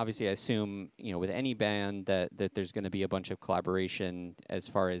 obviously I assume, with any band that there's going to be a bunch of collaboration as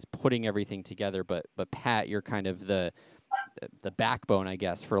far as putting everything together, but Pat, you're kind of the backbone, I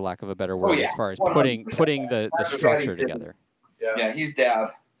guess, for lack of a better word, as far as putting the structure together. Yeah, he's dad.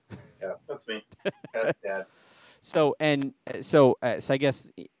 Yeah, That's me. that's dad. So I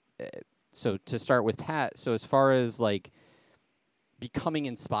guess, so to start with Pat, so as far as like becoming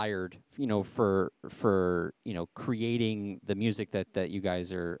inspired, for creating the music that you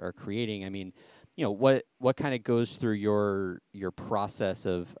guys are creating, I mean, what kind of goes through your process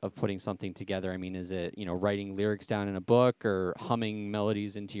of putting something together? I mean, is it, writing lyrics down in a book or humming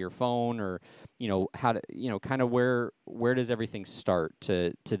melodies into your phone, or, how to, kind of where does everything start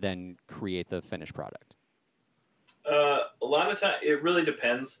to then create the finished product? A lot of time, it really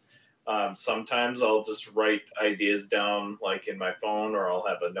depends. Sometimes I'll just write ideas down like in my phone, or I'll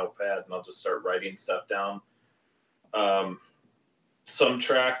have a notepad and I'll just start writing stuff down. Some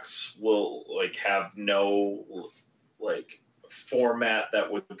tracks will have no format that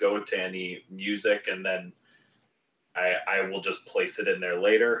would go to any music, and then I will just place it in there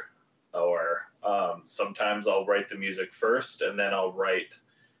later. Or sometimes I'll write the music first and then I'll write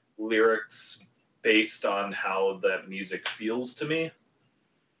lyrics based on how that music feels to me.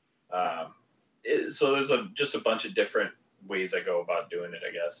 So there's just a bunch of different ways I go about doing it,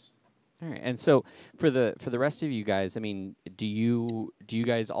 I guess. All right. And so for the rest of you guys, I mean, do you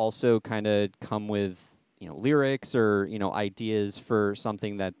guys also kind of come with, lyrics or, ideas for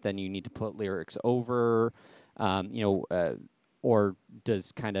something that then you need to put lyrics over, or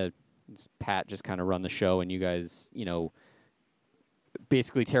does Pat just kind of run the show and you guys,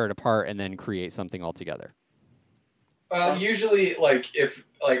 basically tear it apart and then create something all together? Usually, if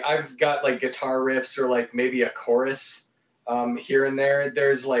I've got guitar riffs or maybe a chorus here and there.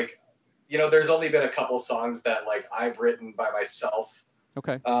 There's there's only been a couple songs that I've written by myself.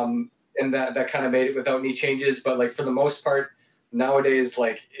 Okay. And that kind of made it without any changes. But for the most part, nowadays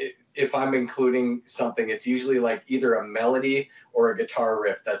if I'm including something, it's usually like either a melody or a guitar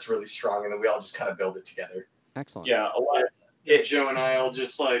riff that's really strong, and then we all just kind of build it together. Excellent. Yeah, a lot. Joe and I will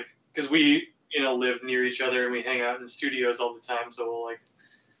just like, because we, live near each other and we hang out in studios all the time. So we'll like,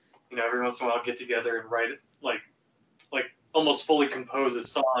 every once in a while get together and write like almost fully compose a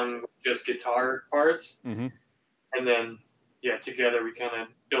song with just guitar parts. Mm-hmm. And then, together we kind of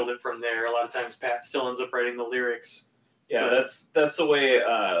build it from there. A lot of times Pat still ends up writing the lyrics. Yeah, that's the way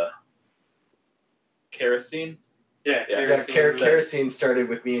Kerosene. Yeah, Kerosene started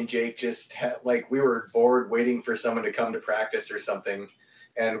with me and Jake. Just we were bored waiting for someone to come to practice or something,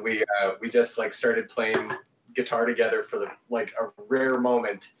 and we just like started playing guitar together for a rare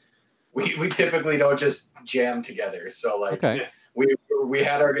moment. We typically don't just jam together, so Okay. we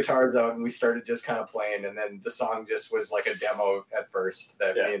had our guitars out and we started just kind of playing, and then the song just was like a demo at first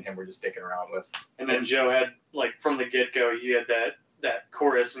that me and him were just dicking around with. And then Joe had from the get go, he had that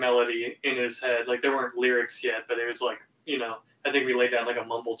chorus melody in his head. Like there weren't lyrics yet, but it was I think we laid down like a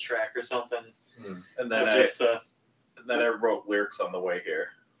mumble track or something. And then I wrote lyrics on the way here.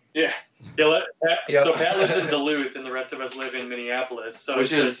 Yeah. So Pat lives in Duluth, and the rest of us live in Minneapolis. So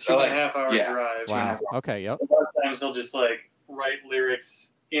Which it's is a 2.5 hour drive. Wow. Okay. Yep. So a lot of times he'll just write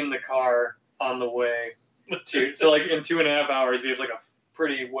lyrics in the car on the way. So in 2.5 hours, he has a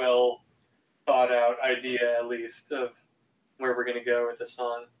pretty well thought out idea at least of where we're gonna go with the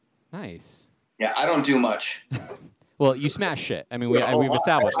song. Nice. Yeah, I don't do much. Well, you smash shit. I mean, we've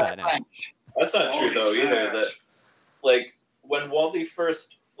established that now. That's not true though either. That when Waldy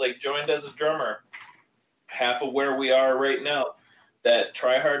first joined as a drummer, half of where we are right now, that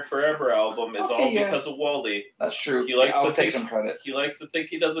Try Hard Forever album is all because of Waldy. That's true. He likes I'll to take think, some credit. He likes to think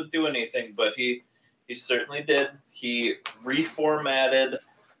he doesn't do anything, but he certainly did. He reformatted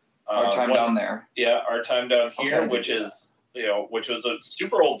Our Time Down There. Yeah, Our Time Down Here, Okay, which was a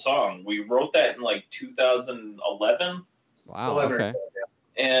super old song. We wrote that in 2011. Wow. Okay.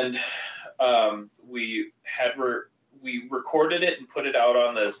 And we recorded it and put it out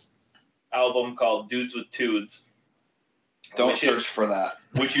on this album called Dudes with Tudes. Don't search for that.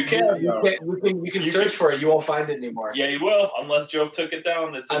 Which you can. You can search for it. You won't find it anymore. Yeah, you will, unless Joe took it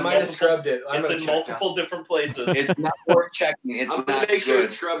down. I might have scrubbed it. It's in multiple different places. It's not worth checking. It's I'm going gonna to make sure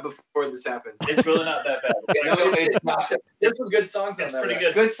it's scrubbed before this happens. It's really not that bad. It's not. There's some good songs on It's there. pretty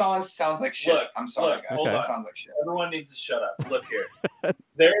good. Good songs sounds like shit. Look, I'm sorry, guys. hold on. That sounds like shit. Everyone needs to shut up. Look here.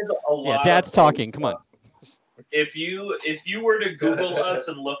 There's a lot. Yeah, Dad's talking. Come on. If you were to Google us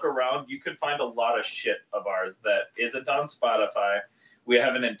and look around, you could find a lot of shit of ours that isn't on Spotify. We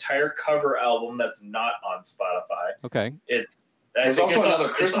have an entire cover album that's not on Spotify. Okay. There's also another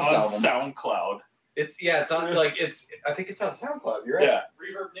Christmas it's on album. SoundCloud. It's on I think it's on SoundCloud. You're right. Yeah.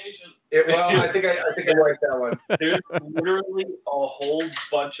 Reverb Nation. I think I like that one. There's literally a whole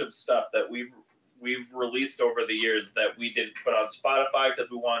bunch of stuff that we've released over the years that we didn't put on Spotify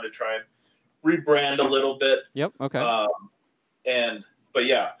because we wanted to try and rebrand a little bit. Yep. Okay. But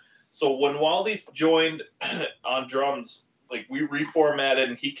yeah, so when Waldy joined on drums, we reformatted,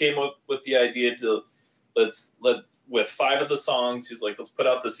 and he came up with the idea to let's with 5 of the songs. He's like, let's put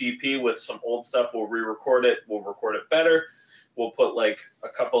out this EP with some old stuff. We'll re-record it. We'll record it better. We'll put a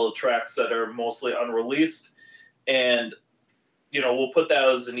couple of tracks that are mostly unreleased, and we'll put that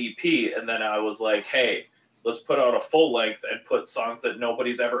as an EP. And then I was like, hey, let's put out a full length and put songs that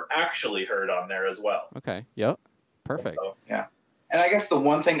nobody's ever actually heard on there as well. Okay. Yep. Perfect. So, Yeah. And I guess the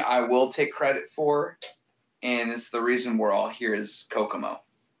one thing I will take credit for, and it's the reason we're all here, is Kokomo.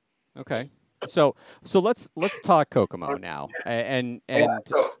 Okay. So let's talk Kokomo now. And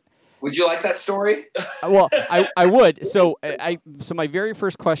So, would you like that story? well, I would. So so my very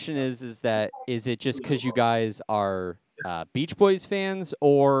first question is it just because you guys are Beach Boys fans,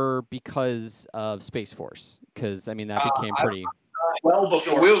 or because of Space Force? Because that became pretty. well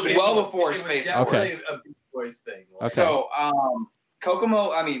So before. it was well before Space Force. Okay. A Beach Boys thing. Okay. So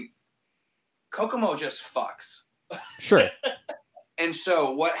Kokomo, Kokomo just fucks. Sure. And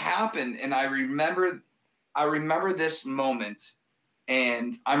so what happened, and I remember this moment,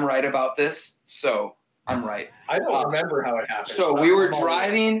 and I'm right about this, so I'm right. I don't remember how it happened. So we were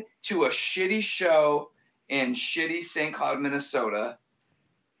driving to a shitty show in shitty St. Cloud, Minnesota.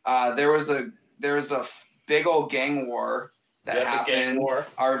 There was a big old gang war that Yeah, the happened. gang war.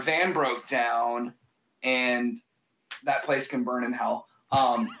 Our van broke down, and that place can burn in hell.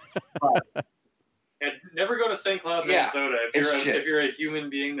 And never go to St. Cloud, Yeah, Minnesota. it's shit. If you're a human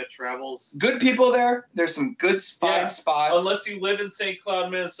being that travels. Good people there. There's some good fine Yeah, spots. Unless you live in St. Cloud,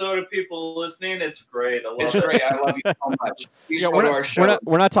 Minnesota, people listening, it's great. I love It's it. great. I love you so much. You should Yeah, go to our show.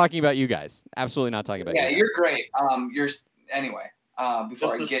 we're not talking about you guys. Absolutely not talking about Yeah, you guys. you're great. Anyway. before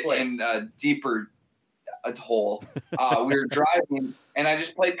Just I this get place. in a deeper hole. We were driving, and I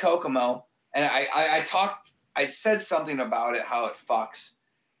just played Kokomo, and I said something about it, how it fucks,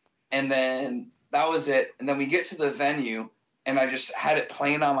 and then that was it. And then we get to the venue, and I just had it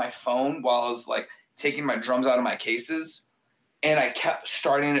playing on my phone while I was like taking my drums out of my cases, and I kept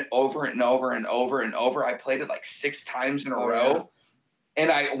starting it over and over and over and over. I played it like 6 times in a row,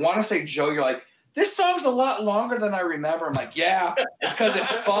 and I want to say, Joe, you're like, this song's a lot longer than I remember. I'm like, yeah, it's because it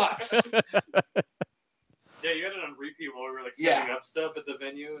fucks. Yeah, you had it on repeat while we were like Yeah. setting up stuff at the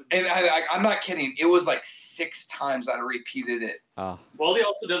venue. And I'm not kidding. It was like 6 times that I repeated it. Oh, Wally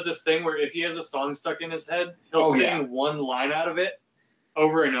also does this thing where if he has a song stuck in his head, he'll Oh, sing yeah. one line out of it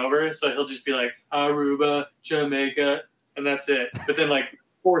over and over. So he'll just be like, Aruba, Jamaica, and that's it. But then like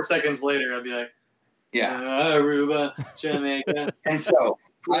 4 seconds later, I'll be like, Yeah. Aruba, Jamaica, And so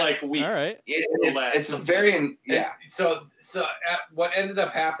for like weeks. all right. it's very, yeah. So what ended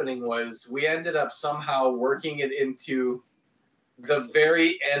up happening was we ended up somehow working it into the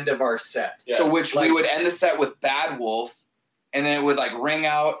very end of our set. Yeah. So which Like- we would end the set with Bad Wolf, and then it would like ring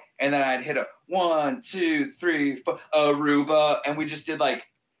out, and then I'd hit a 1, 2, 3, 4, Aruba, and we just did like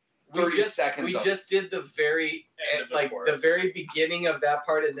 30 seconds. We of- just did the very End of the like chorus. the very beginning of that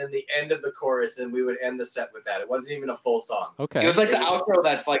part, and then the end of the chorus, and we would end the set with that. It wasn't even a full song. Okay. It was like the outro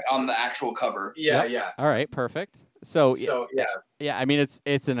that's like on the actual cover. Yeah, Yep. yeah. All right. Perfect. So So yeah, yeah, I mean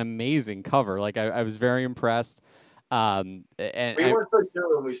it's an amazing cover. Like I was very impressed. And we I- weren't so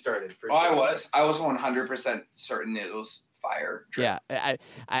sure when we started. For Oh, I sure. was 100% certain it was fire. yeah,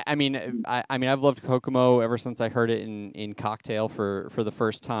 I mean I've loved Kokomo ever since I heard it in Cocktail for the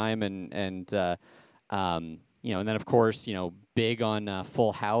first time, and you know, and then of course, you know, big on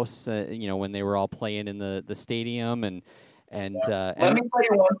Full House, you know, when they were all playing in the stadium, and Let me tell you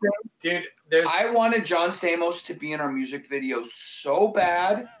one thing. Dude, there's I wanted John Stamos to be in our music video so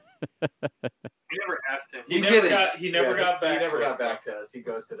bad. We never asked him. He didn't. He never got back. He never to got us, back to us. He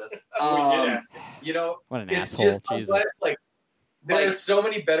ghosted us. though. We did ask him. You know, what an it's asshole, just I'm Jesus. glad, like there Like- are so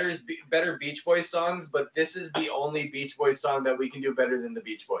many better Beach Boys songs, but this is the only Beach Boys song that we can do better than the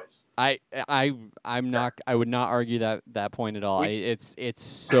Beach Boys. I'm not. I would not argue that point at all. It's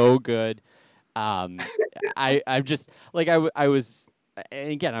so good. I'm just like I was.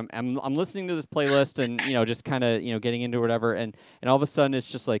 And again, I'm listening to this playlist and you know just kind of you know getting into whatever and all of a sudden it's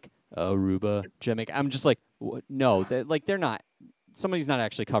just like Aruba, Jamaica. I'm just like no, they're not. Somebody's not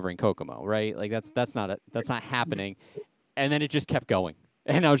actually covering Kokomo, right? Like that's not happening. And then it just kept going,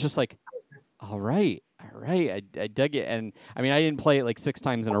 and I was just like, all right, I dug it. And I mean, I didn't play it like 6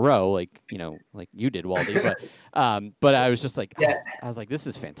 times in a row, like you know, like you did, Waldy. But I was just like, Yeah. I was like, this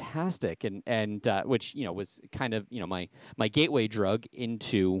is fantastic, and which you know was kind of you know my gateway drug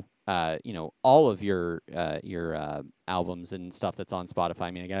into you know all of your albums and stuff that's on Spotify.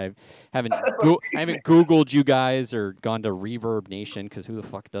 I mean, I haven't Googled you guys or gone to Reverb Nation because who the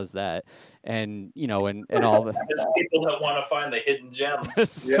fuck does that? And you know, and all the There's people that want to find the hidden gems.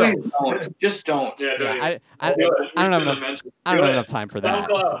 So- Please don't. Just don't. Yeah, yeah, I We don't have shouldn't enough. mentioned- I don't have Good. enough time for that.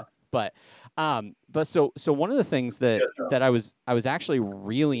 SoundCloud. But so one of the things that I was actually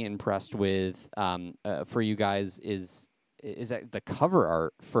really impressed with for you guys is that the cover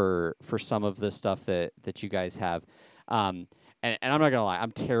art for some of the stuff that you guys have. And I'm not gonna lie,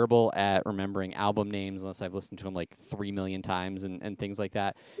 I'm terrible at remembering album names unless I've listened to them like 3 million times and things like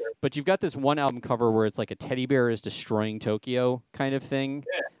that. But you've got this one album cover where it's like a teddy bear is destroying Tokyo kind of thing.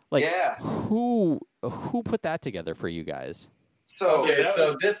 Yeah. Like Yeah. who put that together for you guys? So Okay, that so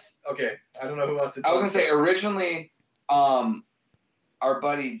was- this I don't know who wants to. I was tell gonna say the originally, our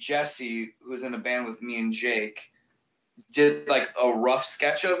buddy Jesse, who's in a band with me and Jake, did like a rough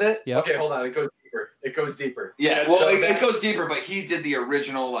sketch of it. Yep. Okay, hold on. It goes deeper. It goes deeper. Yeah, Yeah, well, so it that- goes deeper, but he did the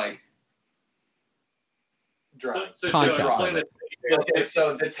original like. Drawing. So Joe, Concept. explain the Okay,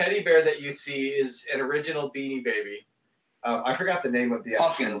 so the teddy bear that you see is an original Beanie Baby. I forgot the name of the actual-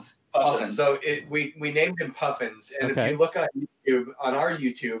 Puffins. Puffins. Puffins. So we named him Puffins, and Okay. if you look on YouTube, on our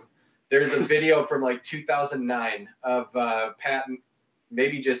YouTube, there's a video from like 2009 of Pat, and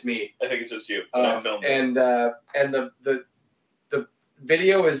maybe just me, I think it's just you. I filmed it. and the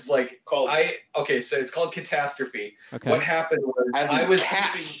video is like Called so it's called Catastrophe. Okay. What happened was As I in was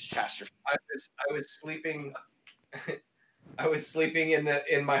catastrophe. I was sleeping. I was sleeping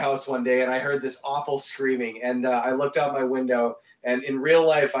in my house one day, and I heard this awful screaming. And I looked out my window, and in real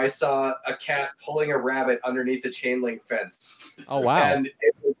life, I saw a cat pulling a rabbit underneath a chain link fence. Oh wow. And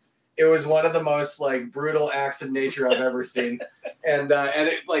it was one of the most like brutal acts of nature I've ever seen. And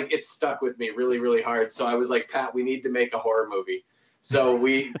it like it stuck with me really really hard. So I was like, Pat, we need to make a horror movie. So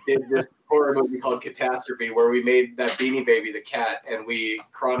we did this horror movie called Catastrophe, where we made that Beanie Baby the cat, and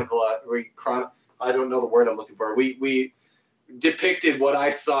I don't know the word I'm looking for. We depicted what I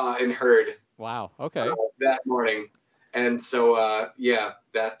saw and heard Wow. Okay. that morning, and so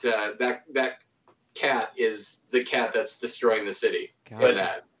that cat is the cat that's destroying the city. Gotcha.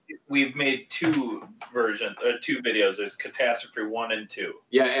 That. We've made two videos. There's Catastrophe 1 and 2.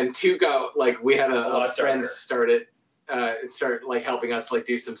 Yeah, and 2 got like we had a lot friend darker. start like helping us like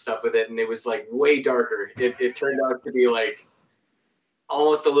do some stuff with it, and it was like way darker. It turned out to be like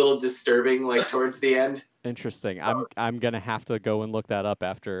almost a little disturbing, like towards the end. Interesting. I'm gonna have to go and look that up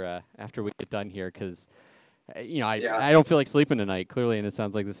after we get done here, because I don't feel like sleeping tonight clearly, and it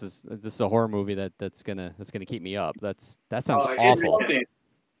sounds like this is a horror movie that's gonna keep me up. That sounds awful.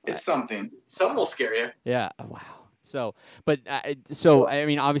 It's something. Some will scare you. Yeah. Wow. So I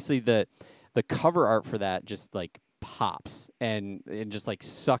mean, obviously the cover art for that just like pops and just like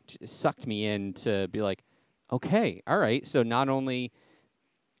sucked me in to be like, okay, all right. So not only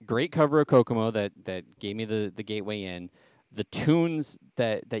great cover of Kokomo that gave me the gateway in, the tunes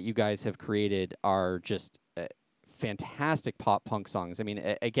that you guys have created are just fantastic pop punk songs. I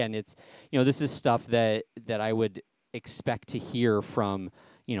mean, again, it's this is stuff that I would expect to hear from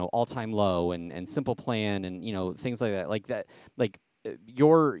All Time Low and Simple Plan and things like that.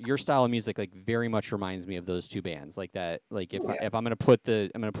 Your style of music like very much reminds me of those two bands. Like that. Like if I'm gonna put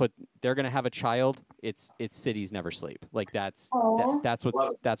they're gonna have a child, it's Cities Never Sleep. Like that's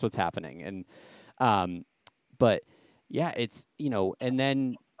what's happening. And but yeah, it's and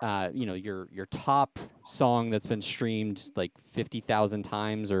then your top song that's been streamed like 50,000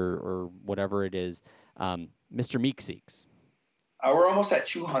 times or whatever it is, Mr. Meekseeks. We're almost at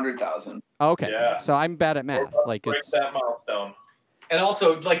 200,000. Okay. Yeah. So I'm bad at math. Like Break it's that milestone. And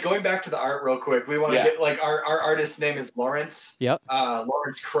also, like going back to the art real quick, we want to get like our artist's name is Lawrence. Yep.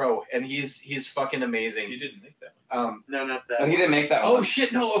 Lawrence Crow, and he's fucking amazing. You didn't make that. No, not that. Oh, he didn't make that one. Oh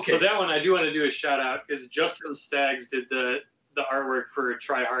shit! No, okay. So that one I do want to do a shout out because Justin Staggs did the artwork for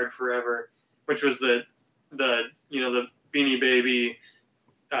Try Hard Forever, which was the Beanie Baby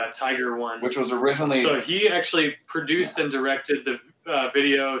tiger one, Which was originally. So he actually produced and directed the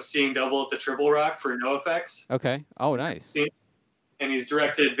video "Seeing Double at the Triple Rock" for NoFX. okay. Oh, nice. And he's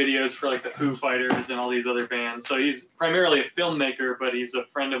directed videos for like the Foo Fighters and all these other bands. So he's primarily a filmmaker, but he's a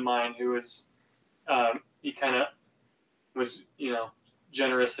friend of mine who was, he kind of was,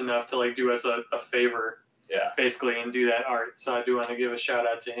 generous enough to like do us a favor, basically, and do that art. So I do want to give a shout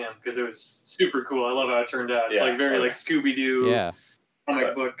out to him because it was super cool. I love how it turned out. It's like very like Scooby Doo,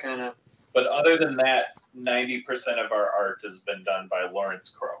 comic book kind of. But other than that, 90% of our art has been done by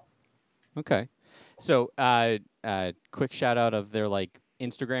Lawrence Crow. Okay. So, quick shout out of their like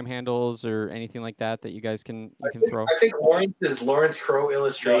Instagram handles or anything like that you guys can throw. I think Lawrence is Lawrence Crow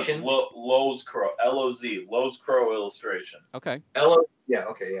Illustration. Lowe's Crow, L-O-Z, Lowe's Crow Illustration. Okay. Yeah.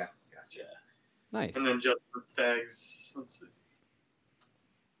 Okay. Yeah. Gotcha. Nice. And then Justin Staggs. Let's see.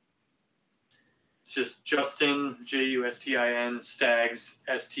 It's just Justin Justin Staggs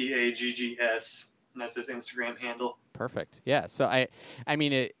Staggs, and that's his Instagram handle. Perfect. Yeah. So I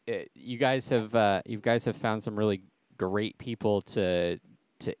mean, you guys have found some really great people to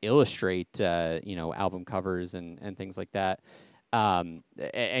illustrate, album covers and things like that.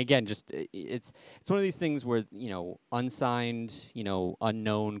 Again, just it's one of these things where unsigned,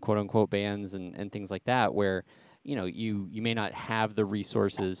 unknown quote unquote bands and things like that, where you may not have the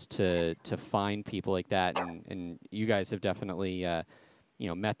resources to find people like that, and you guys have definitely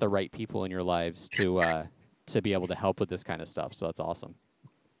met the right people in your lives to be able to help with this kind of stuff. So that's awesome.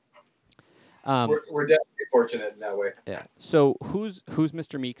 We're definitely fortunate in that way. Yeah. So who's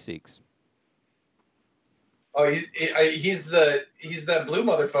Mr. Meekseeks? Oh, he's that blue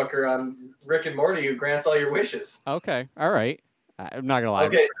motherfucker on Rick and Morty who grants all your wishes. Okay. All right. I'm not gonna lie.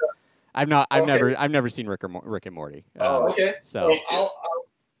 Okay. So, I've never seen Rick and Morty. okay. So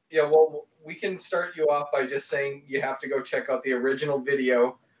Well, we can start you off by just saying you have to go check out the original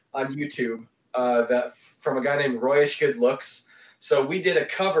video on YouTube. That from a guy named Royish Good Looks. So we did a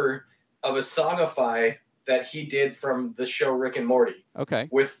cover of a songify that he did from the show Rick and Morty. Okay.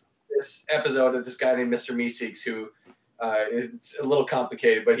 With this episode of this guy named Mr. Meekseeks, who it's a little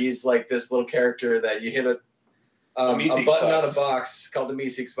complicated, but he's like this little character that you hit a button on a box called the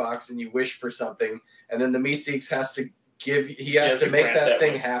Meekseeks box, and you wish for something, and then the Meekseeks has to make that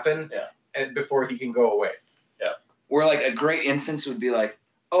thing happen, and before he can go away. Yeah. Where like a great instance would be like,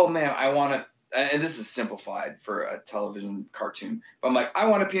 oh man, I want to. And this is simplified for a television cartoon, but I'm like, I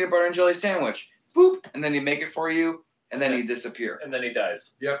want a peanut butter and jelly sandwich. Boop, and then you make it for you, and then he'd disappear. and then he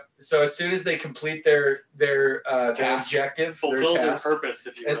dies. Yep. So as soon as they complete their Task. objective, Fulfill their their task, purpose,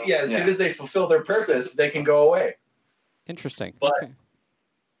 if you will. as soon as they fulfill their purpose, they can go away. Interesting. But- Okay.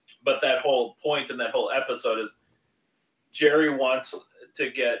 But that whole point in that whole episode is Jerry wants to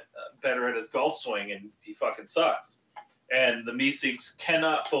get better at his golf swing, and he fucking sucks. And the Meeseeks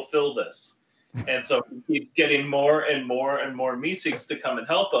cannot fulfill this. And so he keeps getting more and more and more Meeseeks to come and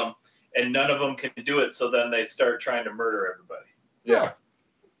help him, and none of them can do it. So then they start trying to murder everybody Yeah.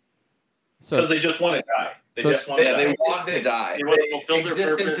 So because they just want to die. They So- just want to They die. want to die. They want to fulfill their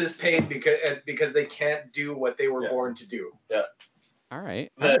Existence purpose. is pain because they can't do what they were Yeah. born to do. all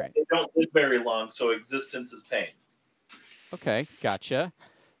right. All That right. they don't live very long, so existence is pain. Okay. Gotcha.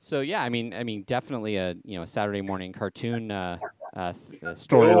 So yeah, I mean, definitely a Saturday morning cartoon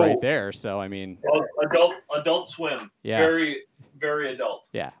story Oh. right there. So I mean, Well, Adult Swim. Yeah. Very, very adult.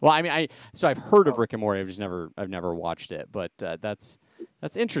 yeah. Well, I mean, I've heard of Rick and Morty. I've never watched it, but that's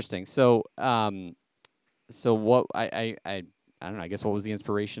interesting. So so what I don't know. I guess what was the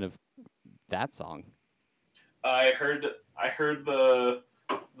inspiration of that song? I heard the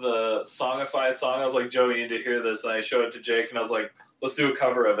Songify song. I was like, Joe, you need to hear this. And I showed it to Jake, and I was like, let's do a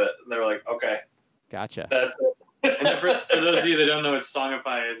cover of it. And they were like, okay, Gotcha. that's it. And for those of you that don't know what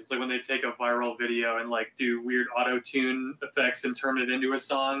Songify is, it's like when they take a viral video and like do weird auto-tune effects and turn it into a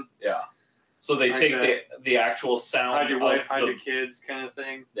song. Yeah. So they Like take the actual sound Hide your of wife, hide the, your kids kind of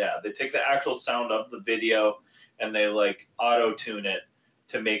thing. yeah, they take the actual sound of the video and they like auto tune it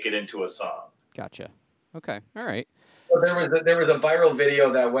to make it into a song. Gotcha. Okay. All right. So there was a viral video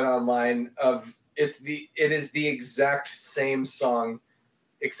that went online of it is the exact same song,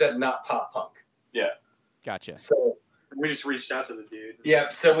 except not pop punk. Gotcha. So We just reached out to the dude. yeah,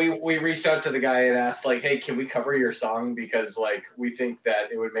 so we reached out to the guy and asked like, hey, can we cover your song because like we think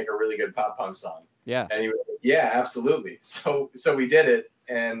that it would make a really good pop punk song. Yeah. And he was like, yeah, absolutely. So we did it,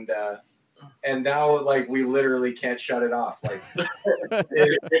 and now like we literally can't shut it off. Like,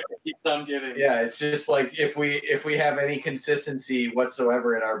 Keeps on giving. yeah, it's just like if we have any consistency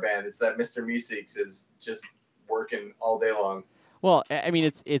whatsoever in our band, it's that Mr. Meeseeks is just working all day long. Well, I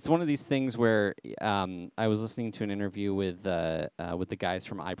mean, it's one of these things where I was listening to an interview with the guys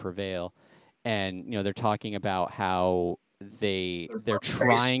from I Prevail, and they're talking about how they're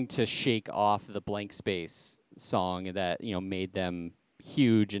trying to shake off the Blank Space song that made them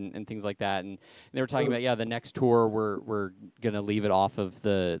huge and things like that, and they were talking about the next tour we're gonna leave it off of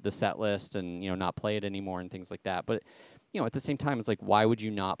the set list and not play it anymore and things like that, but. At the same time, it's like, why would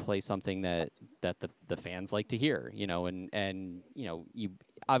you not play something that the fans like to hear? And you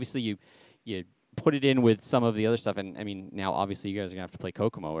obviously you put it in with some of the other stuff, and I mean, now obviously you guys are gonna have to play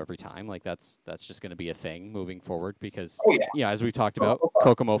Kokomo every time. Like that's just gonna be a thing moving forward because as we've talked about,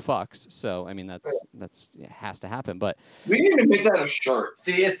 Kokomo fucks. So I mean, that's it has to happen. But We didn't even make that a shirt.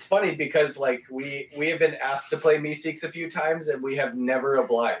 See, it's funny because like we have been asked to play Meeseeks a few times and we have never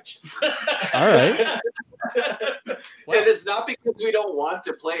obliged. all right, And it's not because we don't want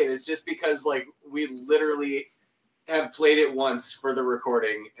to play it. It's just because like we literally have played it once for the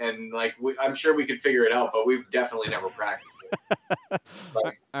recording, and like I'm sure we could figure it out, but we've definitely never practiced it.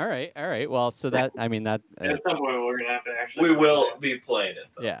 all right. Well, so that I mean that At some point, we're gonna have to actually. We will be playing it.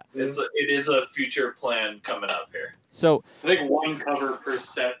 Though. yeah. It is a future plan coming up here. So I think one cover per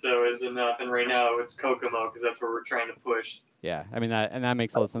set though is enough, and right now it's Kokomo because that's where we're trying to push. yeah, I mean that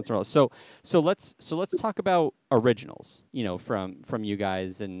makes a lot of sense. So let's talk about originals. From you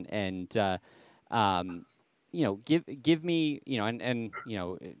guys and give me and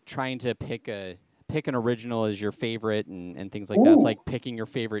trying to pick an original as your favorite and things like that. It's like picking your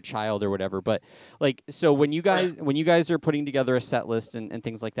favorite child or whatever. But like, so when you guys are putting together a set list and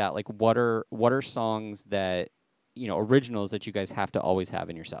things like that, like what are songs that originals that you guys have to always have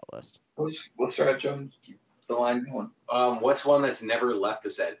in your set list? We'll start Jones. Keep the line going. What's one that's never left the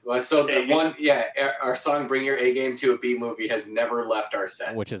set? Well, so the one, our song "Bring Your A Game to a B Movie" has never left our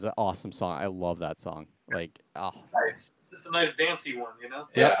set. Which is an awesome song. I love that song. Like, oh, Nice. Just a nice dancey one,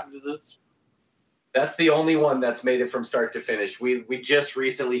 Yeah. That's That's the only one that's made it from start to finish. We just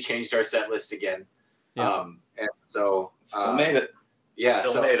recently changed our set list again. Yeah. And so Still made it. yeah,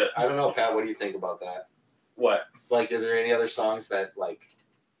 Still so made it. I don't know, Pat, what do you think about that? What? Like, are there any other songs that like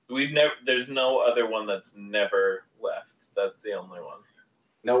There's no other one that's never left. That's the only one.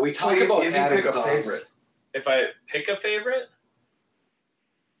 no, we talk If about you added pick a songs. favorite. If I pick a favorite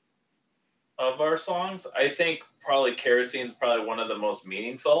of our songs, I think probably "Kerosene" is probably one of the most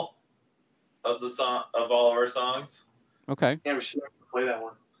meaningful of the song of all of our songs. okay. yeah. We should play that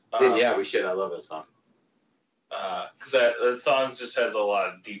one. Yeah, we should. I love that song. Because that song just has a lot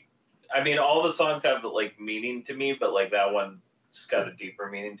of deep. I mean, all the songs have like meaning to me, but like that one's just got a deeper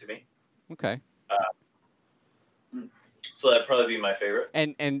meaning to me. Okay. So that'd probably be my favorite.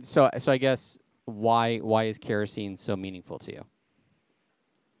 And so I guess why is Kerosene so meaningful to you?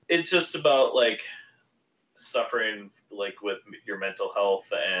 It's just about like suffering like with your mental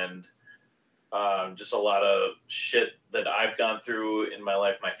health and just a lot of shit that I've gone through in my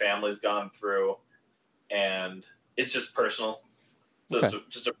life, my family's gone through, and it's just personal. So Okay. it's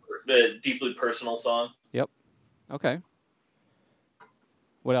just a deeply personal song. Okay.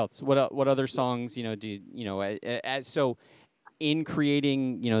 What else? What other songs? Do so in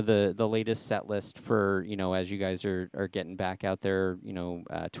creating the latest set list for as you guys are getting back out there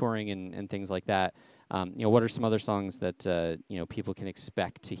touring and things like that. What are some other songs that people can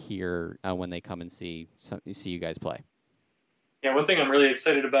expect to hear when they come and see you guys play? Yeah, one thing I'm really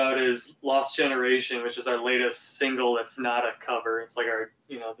excited about is Lost Generation, which is our latest single that's not a cover. It's like our,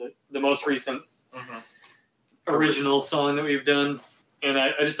 the most recent original song that we've done. And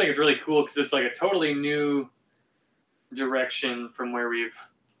I just think it's really cool because it's like a totally new direction from where we've,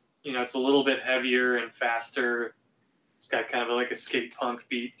 it's a little bit heavier and faster. It's got kind of like a skate punk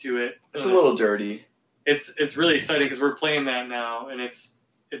beat to it. It's a little dirty. It's really exciting because we're playing that now, and it's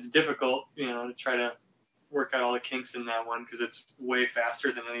difficult, to try to work out all the kinks in that one because it's way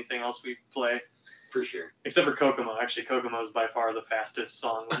faster than anything else we play. For sure. Except for Kokomo. Actually, Kokomo is by far the fastest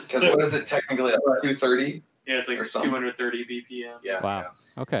song. Because what is it technically? 230? Yeah, it's like Or something. 230 BPM. Yeah. Wow.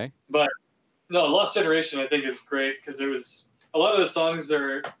 Okay. But no, Lost Generation I think is great because there was a lot of the songs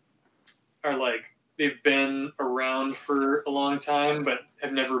there are like they've been around for a long time but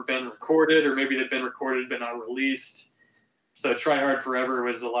have never been recorded, or maybe they've been recorded but not released. So Try Hard Forever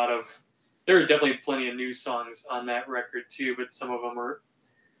was a lot of. There are definitely plenty of new songs on that record too, but some of them were,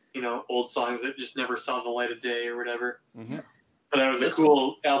 old songs that just never saw the light of day or whatever. Mm-hmm. But that was a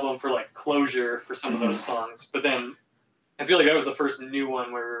cool album for like closure for some of those songs. But then I feel like that was the first new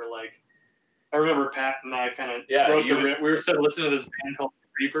one where we were like, I remember Pat and I kind of wrote we were started listening to this band called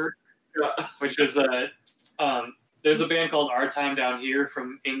Creeper, which was there's a band called Our Time Down Here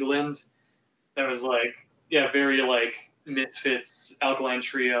from England that was like, very like Misfits, Alkaline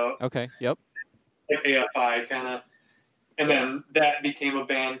Trio, Okay. Yep. like AFI kind of. And then that became a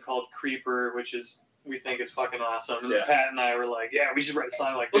band called Creeper, which is we think is fucking awesome. And Yeah. Pat and I were like, we should write a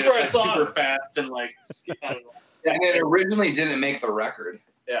song like Let's this, write a like song. super fast and like I don't know. And it originally didn't make the record.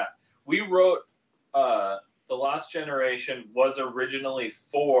 We wrote The Lost Generation was originally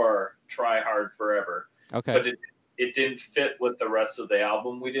for Try Hard Forever, Okay. but it didn't fit with the rest of the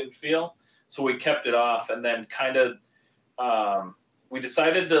album, we didn't feel. So we kept it off, and then kind of we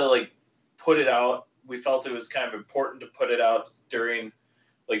decided to like put it out. We felt it was kind of important to put it out during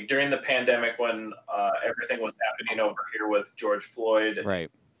the pandemic when everything was happening over here with George Floyd and,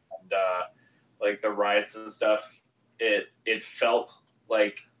 Right. and like the riots and stuff. It felt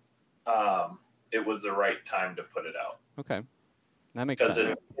like it was the right time to put it out Okay. That makes because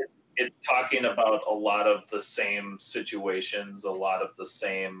sense. it's talking about a lot of the same situations, a lot of the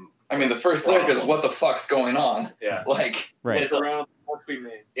same. I mean, the first lyric is, what the fuck's going on? Yeah. Like, Right. It's Around what we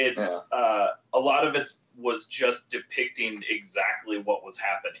made. It's a lot of it was just depicting exactly what was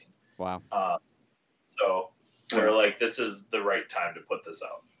happening. Wow. So we're like, this is the right time to put this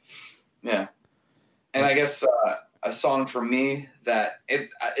out. yeah. And I guess a song for me that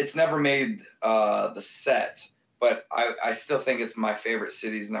it's never made the set, but I still think it's my favorite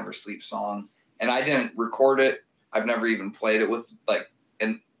Cities Never Sleep song. And I didn't record it. I've never even played it with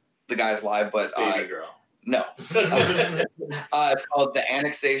the guys live, but Baby girl. no. It's called The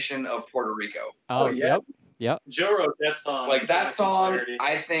Annexation of Puerto Rico. Oh, yeah. Yep. Joe wrote that song. Like that in its song, entirety.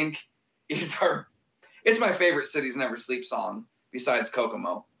 I think it's my favorite Cities Never Sleep song besides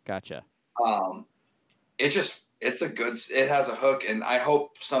Kokomo. Gotcha. It has a hook, and I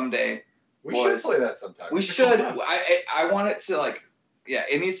hope someday We Boys. should play that sometime. we should. I want it to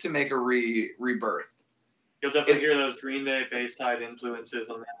it needs to make a rebirth. You'll definitely hear those Green Day Bayside influences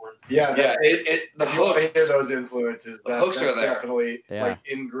on that one. Yeah, Yeah, the if you want to hooks. hear those influences, The hooks that's are there. definitely Yeah. like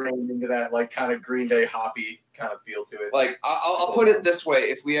ingrained into that like kind of Green Day hoppy kind of feel to it. Like I'll put it this way: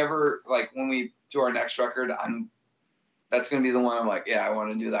 if we ever when we do our next record, that's gonna be the one I'm like, yeah, I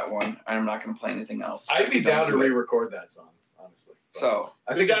want to do that one. I'm not gonna play anything else. I'd be down to do it. re-record that song, honestly. But So,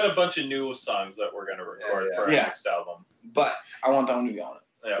 I We think got a bunch of new songs that we're gonna record Yeah, for our yeah. next album. but I want them to be on it.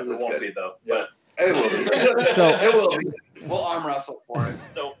 Yeah, 'Cause it it's won't good. be though. Yeah. It will be. So- It will be. We'll arm wrestle for it.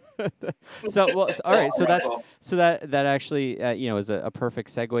 All right. So Arm that's wrestle. that actually is a perfect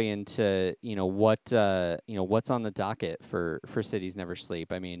segue into what what's on the docket for Cities Never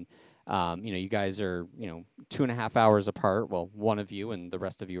Sleep. I mean, You guys are 2.5 hours apart. Well, one of you and the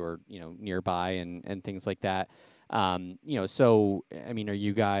rest of you are nearby and things like that. So I mean, are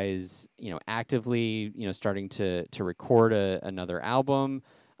you guys actively starting to record another album?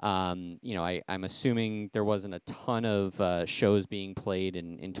 I'm assuming there wasn't a ton of shows being played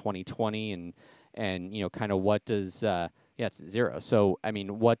in 2020, and kind of what does it's 0. So I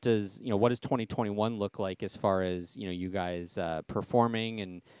mean, what does 2021 look like as far as you guys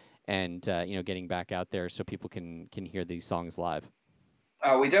performing and getting back out there so people can hear these songs live?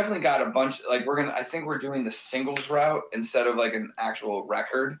 We definitely got a bunch. Like I think we're doing the singles route instead of like an actual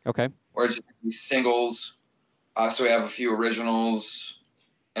record. Okay. Or it's just singles. So we have a few originals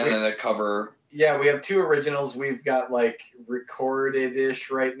and then a cover. Yeah, we have 2 originals. We've got like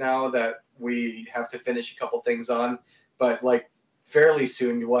recorded-ish right now that we have to finish a couple things on, but like fairly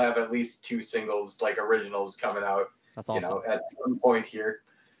soon we'll have at least 2 singles, like originals, coming out. That's awesome. At some point here,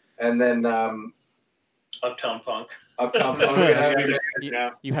 and then Uptown Punk. Uptown Punk.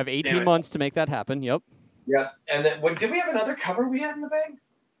 You have 18 months to make that happen. Yep. Yeah, and then did we have another cover we had in the bag?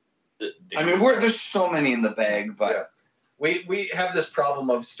 I mean, there's so many in the bag, but. Yeah. We have this problem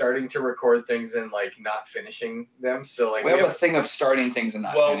of starting to record things and like not finishing them. So like we have a thing of starting things and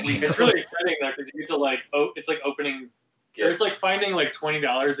not finishing. It's really exciting though because you get to it's like opening. Or it's like finding like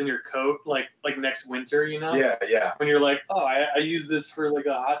 $20 in your coat like next winter, Yeah. When you're like, oh, I used this for like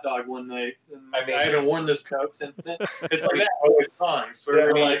a hot dog one night. And I haven't worn this coat since then. It's like that with songs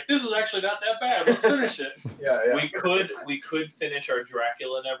where we're like, this is actually not that bad. Let's finish it. Yeah. We could finish our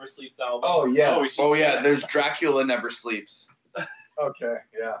Dracula Never Sleeps album. Oh yeah. There's Dracula Never Sleeps. Okay.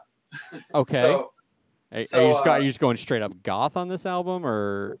 Yeah. Okay. So, are you just going straight up goth on this album,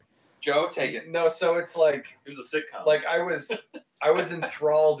 or? Joe, take it. No, so it's like it was a sitcom. Like I was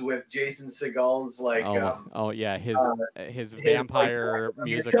enthralled with Jason Segel's like. His vampire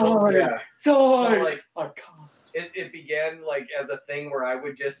musical. So like it began like as a thing where I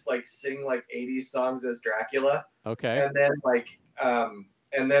would just like sing like 80s songs as Dracula. Okay. And then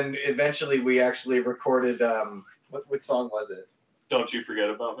and then eventually we actually recorded what song was it? Don't You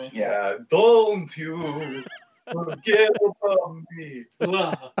Forget About Me. Yeah. Don't you. Forget about me.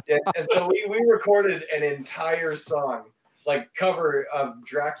 And so we recorded an entire song, like cover of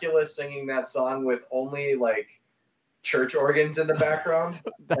Dracula singing that song with only like church organs in the background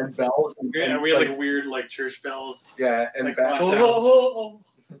and bells. And we had like weird like church bells. Yeah, and like back sounds.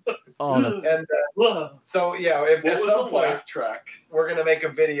 So yeah, at some point track we're gonna make a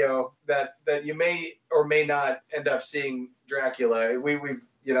video that you may or may not end up seeing Dracula. We've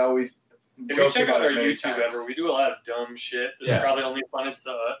if you check out our YouTube ever, we do a lot of dumb shit. It's probably only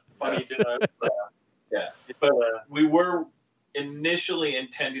funny to yeah. But we were initially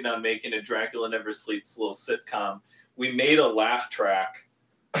intending on making a Dracula Never Sleeps little sitcom. We made a laugh track.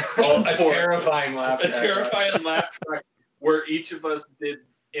 A terrifying laugh track where each of us did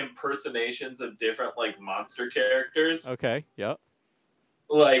impersonations of different like monster characters. Okay. Yep.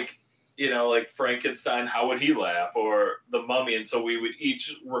 Like Frankenstein, how would he laugh? Or the Mummy. And so we would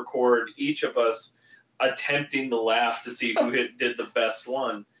each record each of us attempting the laugh to see who did the best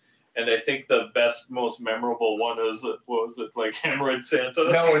one. And I think the most memorable one was like Hemorrhoid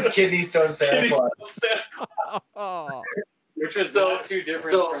Santa? No, it was Kidney Stone Santa Claus. Which was not too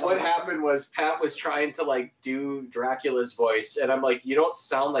different. So what happened was Pat was trying to like do Dracula's voice, and I'm like, you don't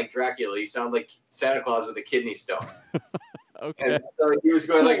sound like Dracula. You sound like Santa Claus with a kidney stone. Okay. And so he was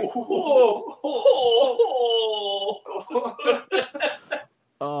going like,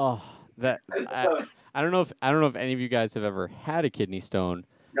 I don't know if any of you guys have ever had a kidney stone.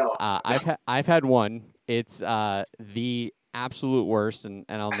 No. I've had one. It's the absolute worst, and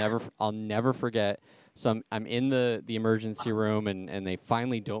I'll never forget. So I'm in the emergency room, and they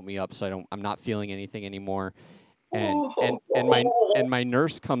finally dope me up, so I'm not feeling anything anymore. And my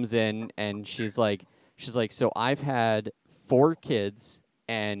nurse comes in, and she's like, so I've had 4 kids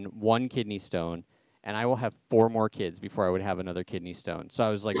and 1 kidney stone, and I will have 4 more kids before I would have another kidney stone. So I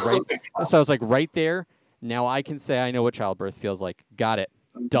was like right there. Now I can say I know what childbirth feels like. Got it.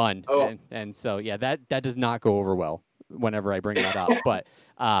 Done. Oh. And so yeah, that does not go over well whenever I bring that up. But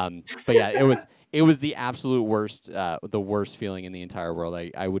yeah, it was the absolute worst, the worst feeling in the entire world.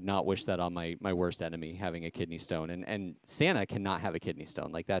 I would not wish that on my worst enemy, having a kidney stone. And Santa cannot have a kidney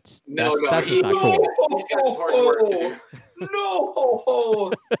stone. Like that's just not cool. He's got important work to do.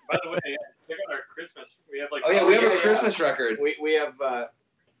 No. By the way, check out our Christmas. We have like. We have a Christmas record. We have.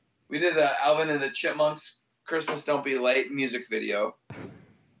 We did Alvin and the Chipmunks Christmas Don't Be Late music video.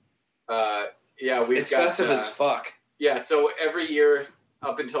 It's festive as fuck. Yeah, so every year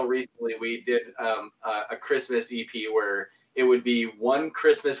up until recently, we did a Christmas EP where it would be one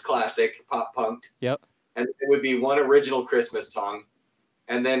Christmas classic, pop punked. Yep. And it would be one original Christmas song.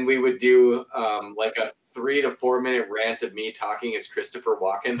 And then we would do like a 3 to 4 minute rant of me talking as Christopher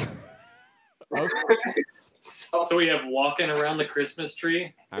Walken. So we have walking around the Christmas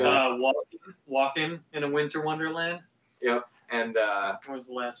tree, walking in a winter wonderland. Yep. And what was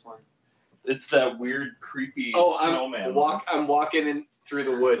the last one? It's that weird, creepy snowman. I'm walking in through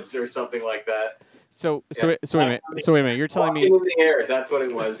the woods or something like that. So wait a minute. You're telling me walking in the air. That's what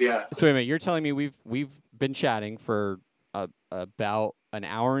it was. Yeah. So wait a minute. You're telling me we've been chatting for about an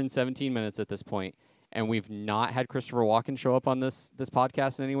hour and 17 minutes at this point, and we've not had Christopher Walken show up on this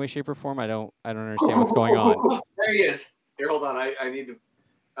podcast in any way, shape, or form. I don't understand what's going on. There he is. Here, hold on. I need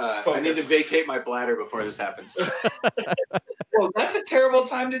to vacate my bladder before this happens. Well, that's a terrible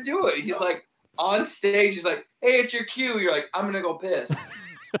time to do it. He's like on stage. He's like, "Hey, it's your cue." You're like, "I'm gonna go piss."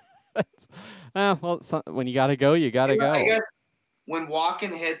 Well, when you gotta go, you gotta go. I guess when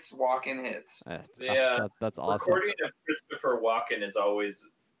Walken hits. That's awesome. Recording of Christopher Walken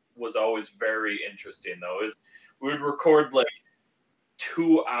was always very interesting, though. We would record like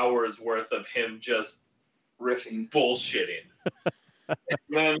 2 hours worth of him just riffing, bullshitting, and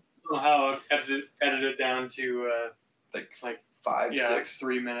then somehow edit it down to like 5, 6,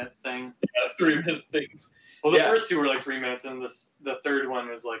 3-minute thing. 3-minute things. Well, the first two were like 3 minutes, and the third one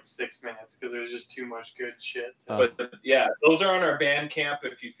was like 6 minutes because there was just too much good shit. But yeah, those are on our Bandcamp.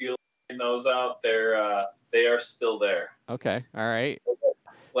 If you feel those out, they are still there. Okay, all right.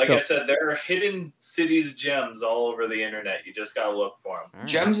 Like I said, there are hidden cities gems all over the internet. You just gotta look for them. Right.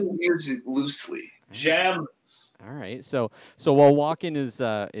 Gems is used loosely. Gems. All right. So while Walken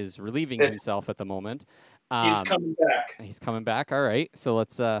is relieving himself at the moment, he's coming back. He's coming back. All right. So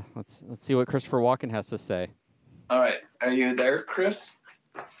let's see what Christopher Walken has to say. All right. Are you there, Chris?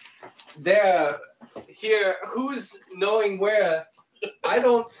 There, here, who's knowing where? I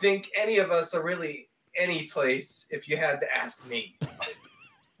don't think any of us are really any place, if you had to ask me.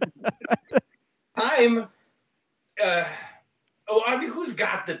 Time. Who's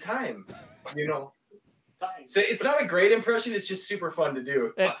got the time? You know. Time. So it's not a great impression. It's just super fun to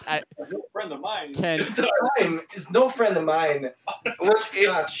do. No friend of mine. Time is no friend of mine.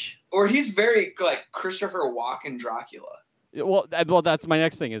 Or he's very like Christopher Walken Dracula. Well, that's my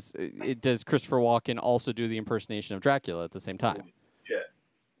next thing. Does Christopher Walken also do the impersonation of Dracula at the same time?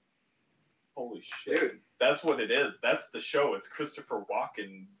 Holy shit. Dude, that's what it is. That's the show. It's Christopher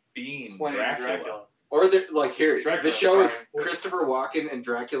Walken being Dracula. Or the show is Christopher Walken and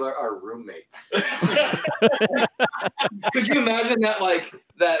Dracula are roommates. Could you imagine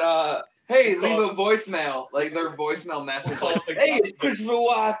that? Hey, leave a voicemail. Like their voicemail message. Like, hey, it's Christopher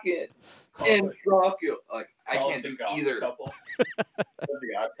Walken and Dracula. Like I can't do either. The Odd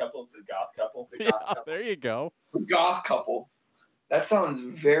Couple. It's the Goth Couple. There you go. The Goth Couple. That sounds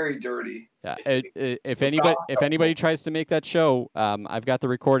very dirty. Yeah. If anybody tries to make that show, I've got the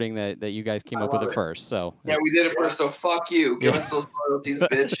recording that you guys came up with it first. So yeah, we did it first. So fuck you. Give us those royalties,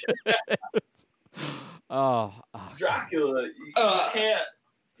 bitch. Dracula.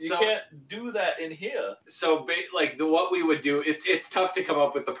 You can't do that in here. So what we would do, it's tough to come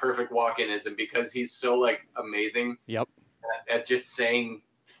up with the perfect Walkenism because he's so like amazing. Yep. At just saying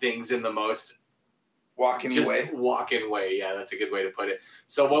things in the most walking way. Yeah, that's a good way to put it.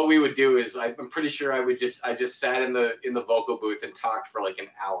 So what we would do is I'm pretty sure I just sat in the vocal booth and talked for like an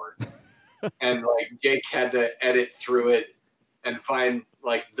hour. And like Jake had to edit through it and find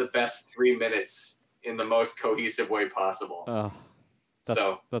like the best 3 minutes in the most cohesive way possible.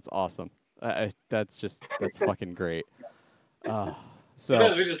 That's awesome. That's fucking great. So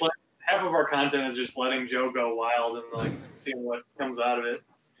because we just half of our content is just letting Joe go wild and like seeing what comes out of it.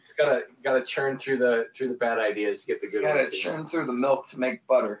 It's gotta churn through the bad ideas to get the good ones. Gotta churn through the milk to make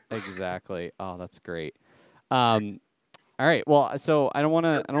butter. Exactly. Oh, that's great. All right. Well, so I don't want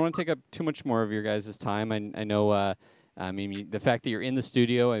to take up too much more of your guys' time. I know. I mean, the fact that you're in the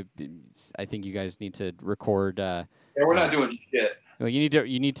studio, I think you guys need to record. Yeah, we're not doing shit. Well,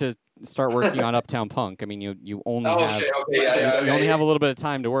 you need to start working on Uptown Punk. I mean, you only have you only have a little bit of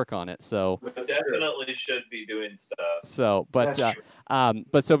time to work on it. So definitely should be doing stuff. So, but so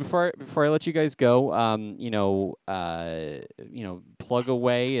before I let you guys go, plug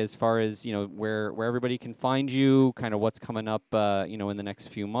away as far as where everybody can find you, kind of what's coming up, in the next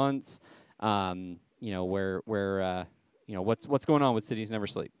few months, where what's going on with Cities Never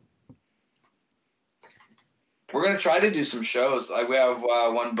Sleep. We're going to try to do some shows. We have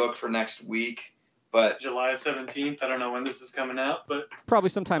one booked for next week. But July 17th. I don't know when this is coming out, but Probably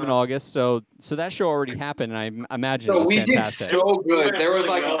sometime in August. So that show already happened, and I imagine it so was we fantastic. did so good. There was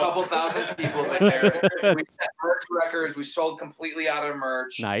Really like a well. couple thousand people there. We set merch records. We sold completely out of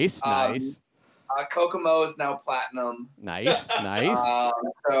merch. Nice, Um, nice, Kokomo is now platinum. nice, nice.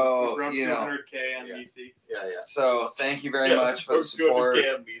 So we're up you to know, 100K on Yeah. these seats. Yeah, yeah. so thank you very Yeah, much for the let's go to support.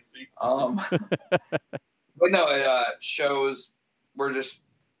 KMB seats. But no, shows. We're just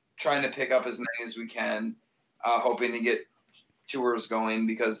trying to pick up as many as we can, hoping to get tours going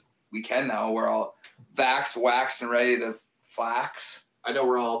because we can now. We're all vaxxed, waxed, and ready to flax. I know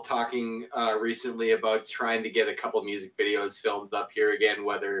we're all talking recently about trying to get a couple music videos filmed up here again,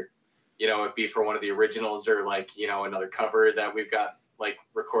 whether, it be for one of the originals or another cover that we've got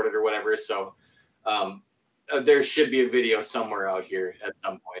recorded or whatever. So there should be a video somewhere out here at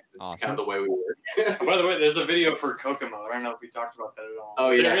some point. It's Awesome. kind of the way we work. By the way, there's a video for Kokomo. I don't know if we talked about that at all.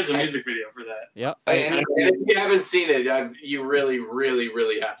 Oh, yeah. There is a music video for that. Yep. And And if you haven't seen it, you really, really,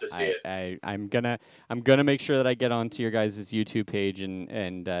 really have to see it. I'm gonna make sure that I get onto your guys' YouTube page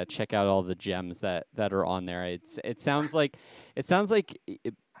and check out all the gems that are on there. It sounds like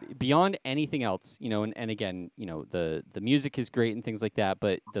beyond anything else, and again, the music is great and things like that,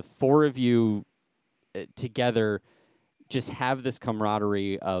 but the four of you together just have this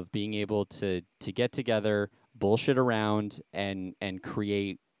camaraderie of being able to get together, bullshit around, and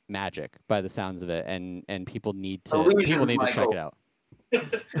create magic by the sounds of it, and people need to check it out.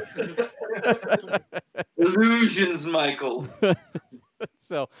 Illusions, Michael.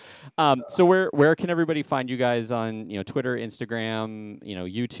 So where can everybody find you guys on Twitter, Instagram,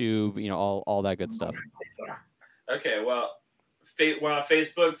 YouTube, all that good stuff? Okay, well, we're on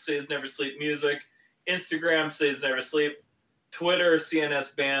Facebook, Says Never Sleep Music. Instagram, Says Never Sleep. Twitter,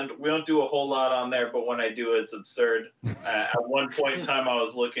 CNS Band. We don't do a whole lot on there, but when I do, it's absurd. At one point in time, I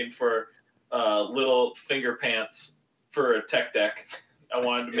was looking for little finger pants for a tech deck. I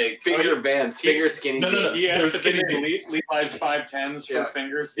wanted to make Finger Vans, finger skinny No, no, no. jeans. He asked if There's any Levi's 510s for Yeah.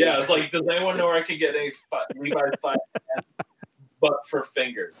 fingers. Yeah, it's like, does anyone know where I can get any Levi's 5 but for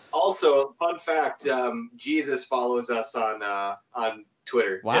fingers? Also, fun fact: Jesus follows us on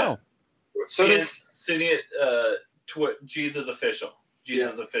Twitter. Wow. So does Jesus official.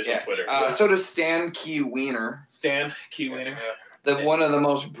 Jesus official yeah. Twitter. So does Stan Key Wiener, Stan Keywiener. one of the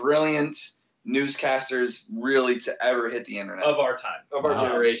most brilliant newscasters really to ever hit the internet. Of our time. Of our Wow.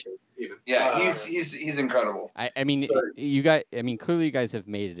 generation, even. Yeah, he's incredible. I mean, Sorry. you guys. I mean, clearly you guys have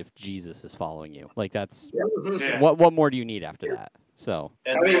made it. If Jesus is following you, that's Yeah. what more do you need after that? So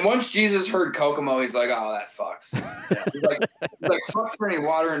And I mean, once Jesus heard Kokomo, he's like, "Oh, that fucks." He's like, "Fuck turning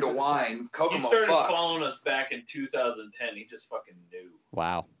water into wine." he Kokomo started fucks. following us back in 2010. He just fucking knew.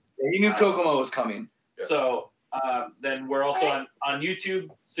 wow. He knew Kokomo was coming. Yeah. So then we're also on YouTube,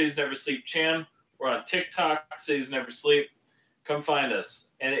 Says Never Sleep Chan. We're on TikTok, Says Never Sleep. Come find us.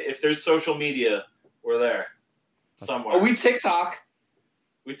 And if there's social media, we're there somewhere. Oh, we TikTok.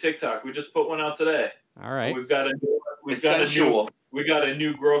 We TikTok. We just put one out today. All right. We've got It's sensual. a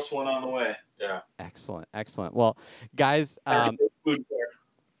new gross one on the way. Excellent. Excellent. Well, guys. Food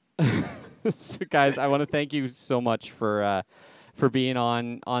fair. So guys, I want to thank you so much for being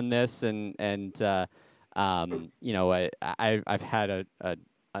on this, and I've had a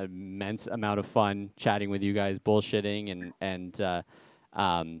immense amount of fun chatting with you guys, bullshitting, and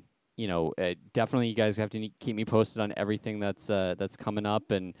definitely you guys have to keep me posted on everything that's coming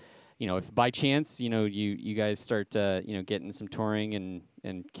up, and if by chance you guys start getting some touring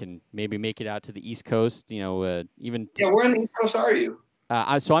and can maybe make it out to the East Coast, even Yeah, where in the East Coast are you?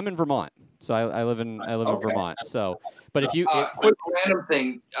 so I'm in Vermont. So I live in Okay. Vermont. So, but if you Quick random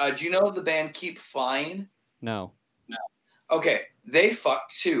thing. Do you know the band Keep Flying? no, Okay, they fuck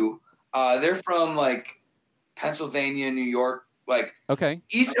too. They're from Pennsylvania, New York. okay,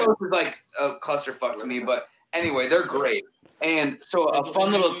 East Coast is like a clusterfuck to me, but anyway, they're great. And so a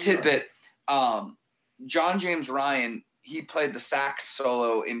fun little tidbit. John James Ryan, he played the sax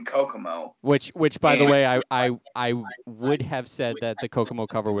solo in Kokomo. which by the And- way, I would have said that the Kokomo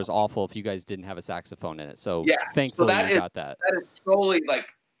cover was awful if you guys didn't have a saxophone in it. So Yeah, thankfully that you is- got that. That is solely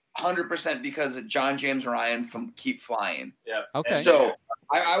 100% because of John James Ryan from Keep Flying. Yeah. Okay. And So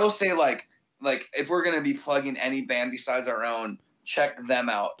I will say if we're gonna be plugging any band besides our own, check them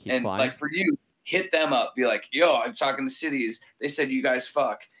out. Keep and Flying. for you, hit them up. Be like, yo, I'm talking to Cities. They said you guys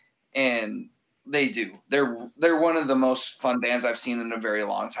fuck, and they do. They're one of the most fun bands I've seen in a very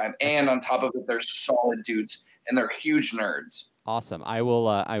long time. And on top of it, they're solid dudes and they're huge nerds. Awesome. I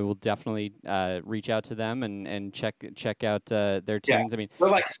will definitely reach out to them and check out their Yeah. tunes. I mean, They're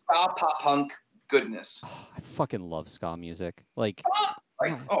like ska pop punk goodness. I fucking love ska music. Like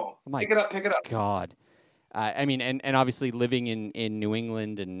Like, oh, my pick it up, pick it up. God. I mean, and obviously living in New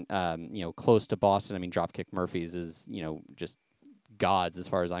England and close to Boston. I mean, Dropkick Murphys is just gods as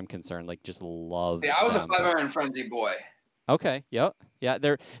far as I'm concerned. Like, just love. Yeah, I was a them. 5 Iron Frenzy boy. Okay. Yep. Yeah.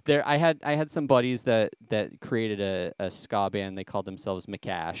 There. I had some buddies that created a ska band. They called themselves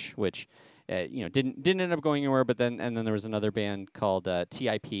McAsh, which didn't end up going anywhere. But then there was another band called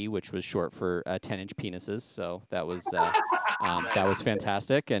TIP, which was short for 10-inch penises. So that was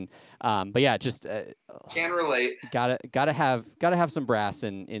fantastic. And but yeah, just Can relate. gotta have some brass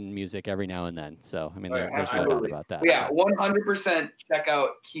in music every now and then. So I mean, there's no doubt about that. Yeah, 100% check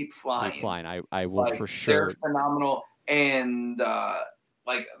out Keep Flying. Keep Flying. I will Like, for sure. They're phenomenal, and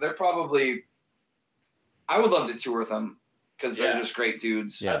they're probably. I would love to tour with them because they're just great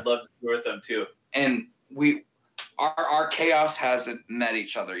dudes. Yeah. I'd love to tour with them too. And our chaos hasn't met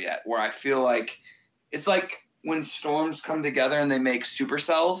each other yet. Where I feel like it's like when storms come together and they make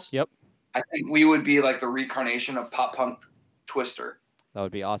supercells. Yep. I think we would be like the reincarnation of pop punk Twister. That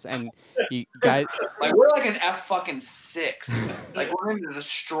would be awesome. And you guys, Like we're like an F6. Like we're going to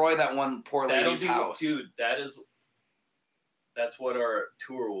destroy that one poor lady's house. Dude, that's what our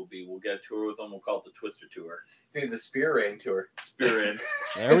tour will be. We'll get a tour with them. We'll call it the Twister Tour. Dude, the Spear Rain tour. Spear Rain.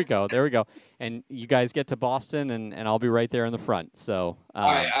 there we go. And you guys get to Boston, and I'll be right there in the front. So, All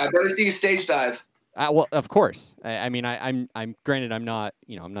right, I better see you stage dive. well, of course. I mean, I'm granted, I'm not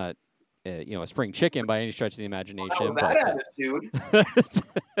a spring chicken by any stretch of the imagination. That attitude.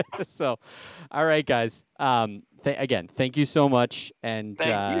 So, all right, guys. Again, thank you so much, and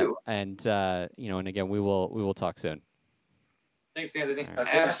Thank you. and again, we will talk soon. Thanks, Anthony. All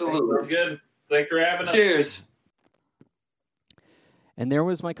right. Absolutely. Sounds good. Thanks for having us. Cheers. And there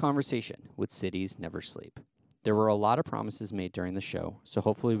was my conversation with Cities Never Sleep. There were a lot of promises made during the show, so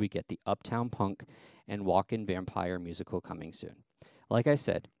hopefully we get the Uptown Punk and Walk-In Vampire musical coming soon. Like I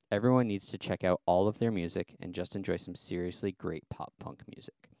said, everyone needs to check out all of their music and just enjoy some seriously great pop punk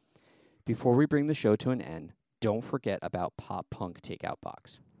music. Before we bring the show to an end, don't forget about Pop Punk Takeout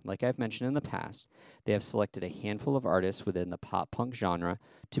Box. Like I've mentioned in the past, they have selected a handful of artists within the pop punk genre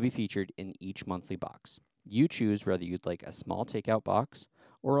to be featured in each monthly box. You choose whether you'd like a small takeout box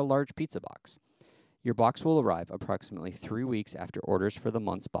or a large pizza box. Your box will arrive approximately 3 weeks after orders for the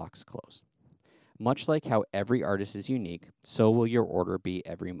month's box close. Much like how every artist is unique, so will your order be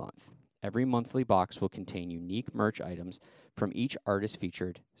every month. Every monthly box will contain unique merch items from each artist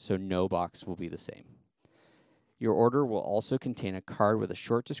featured, so no box will be the same. Your order will also contain a card with a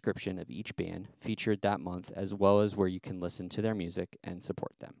short description of each band featured that month, as well as where you can listen to their music and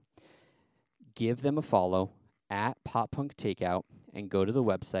support them. Give them a follow at Pop Punk Takeout and go to the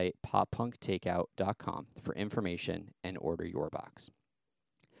website poppunktakeout.com for information and order your box.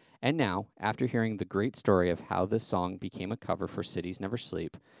 And now, after hearing the great story of how this song became a cover for Cities Never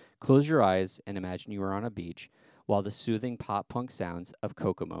Sleep, close your eyes and imagine you are on a beach while the soothing pop punk sounds of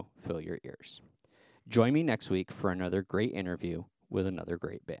Kokomo fill your ears. Join me next week for another great interview with another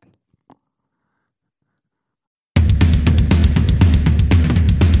great band.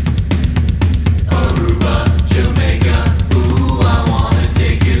 Jamaica, ooh, I wanna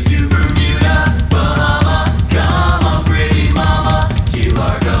take you to Bermuda, Bahama, come on pretty mama, Key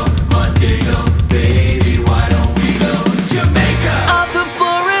Largo, Montego, baby, why don't we go Jamaica? Off the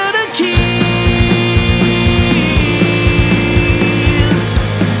Florida Keys,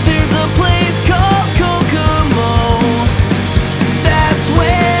 there's a place called Kokomo, that's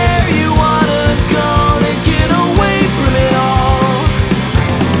where you wanna go to get away from it all.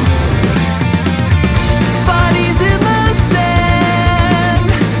 Bodies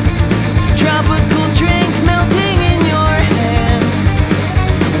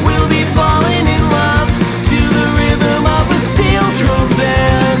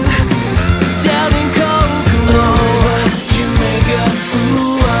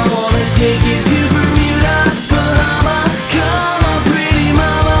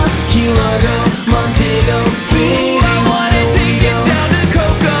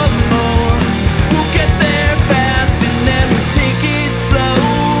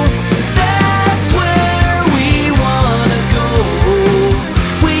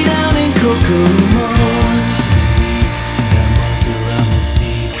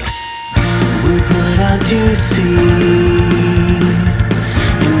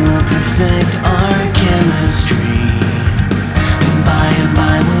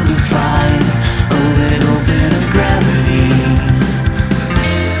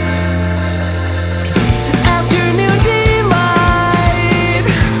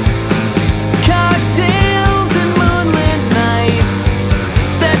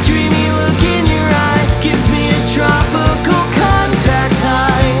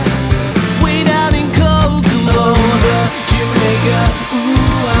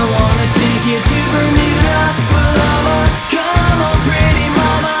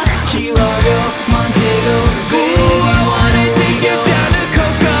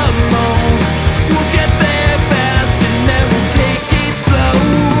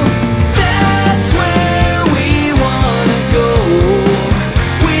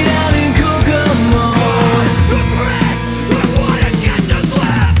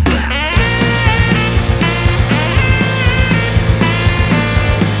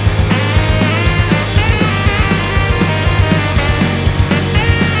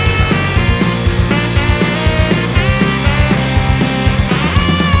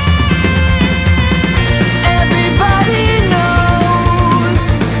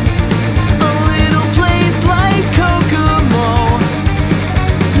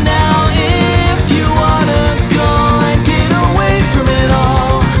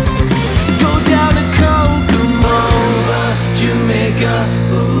Jamaica.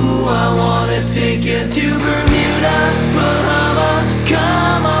 Ooh, I wanna take you to Bermuda, Bahama.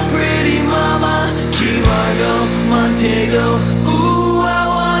 Come on, pretty mama. Key Largo, Montego,